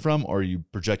to learn from, or are you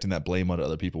projecting that blame onto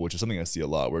other people, which is something I see a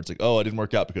lot, where it's like, oh, it didn't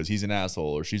work out because he's an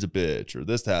asshole or she's a bitch or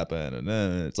this happened. And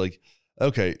then it's like,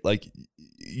 okay, like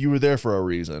you were there for a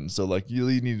reason. So like you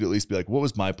need to at least be like, what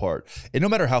was my part? And no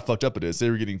matter how fucked up it is,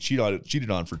 they were getting cheated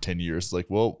on for 10 years. It's like,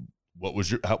 well, what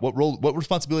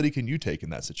responsibility can you take in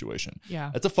that situation?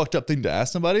 Yeah. That's a fucked up thing to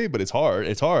ask somebody, but it's hard.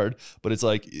 It's hard, but it's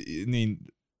like, I mean,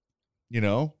 you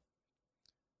know,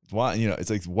 why, you know, it's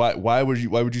like, why would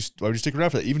you stick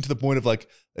around for that? Even to the point of like,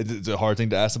 it's a hard thing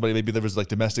to ask somebody. Maybe there was like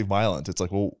domestic violence. It's like,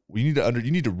 well, you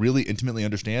need to really intimately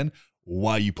understand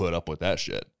why you put up with that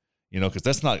shit, you know, because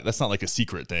that's not like a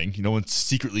secret thing. You know, when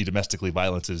secretly domestically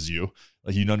violences you,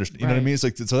 like, you understand, you know what I mean? It's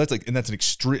like, so that's like, and that's an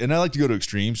extreme, and I like to go to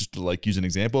extremes just to like use an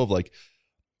example of like,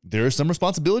 there is some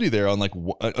responsibility there on like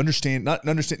not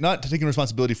taking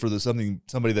responsibility for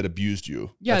somebody that abused you.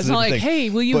 Yeah, that's it's not like, thing.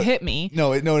 Hey, will you hit me?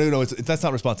 No, that's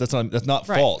not response. That's not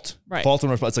right. fault. Right. Fault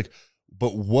and response. It's like,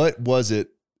 but what was it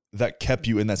that kept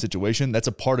you in that situation? That's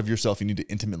a part of yourself you need to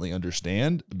intimately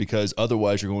understand, because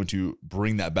otherwise you're going to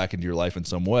bring that back into your life in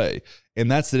some way.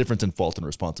 And that's the difference in fault and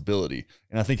responsibility.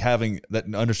 And I think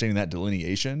understanding that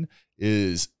delineation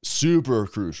is super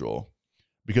crucial.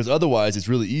 Because otherwise, it's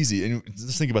really easy. And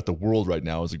just think about the world right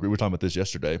now. We were talking about this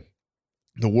yesterday.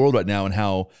 The world right now, and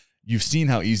how you've seen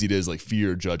how easy it is, like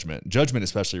fear, judgment. Judgment,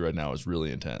 especially right now, is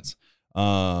really intense.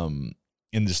 In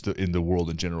the world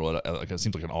in general, it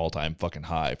seems like an all-time fucking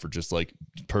high for just like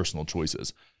personal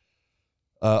choices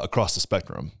across the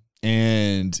spectrum.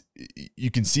 And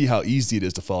you can see how easy it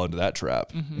is to fall into that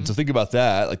trap. Mm-hmm. And so think about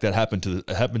that. Like that happened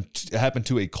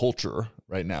to a culture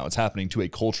right now. It's happening to a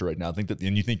culture right now.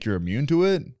 And you think you're immune to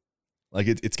it. Like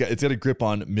it's got a grip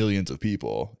on millions of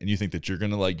people. And you think that you're going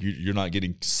to like, you're not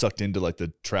getting sucked into like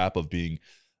the trap of being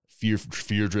fear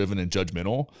driven and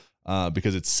judgmental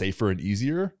because it's safer and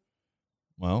easier.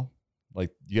 Well,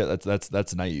 like, yeah,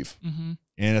 that's naive. Mm-hmm.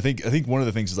 And I think one of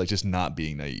the things is like just not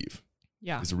being naive.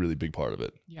 Yeah. Is a really big part of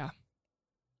it. Yeah.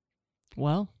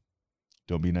 Well,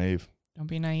 don't be naive. Don't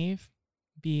be naive.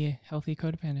 Be healthy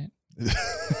codependent.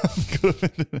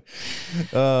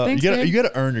 Thanks, you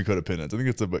gotta earn your codependence. I think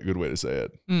that's a good way to say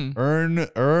it. Earn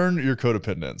your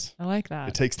codependence. I like that.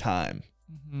 It takes time.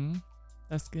 Mm-hmm.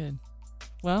 That's good.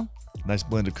 Well, nice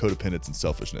blend of codependence and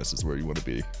selfishness is where you want to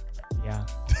be. Yeah.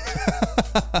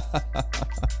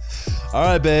 All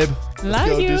right, babe. Let's love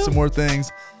go you. Do some more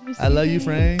things. I love you,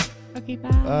 Frank. Okay, bye.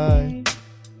 Bye.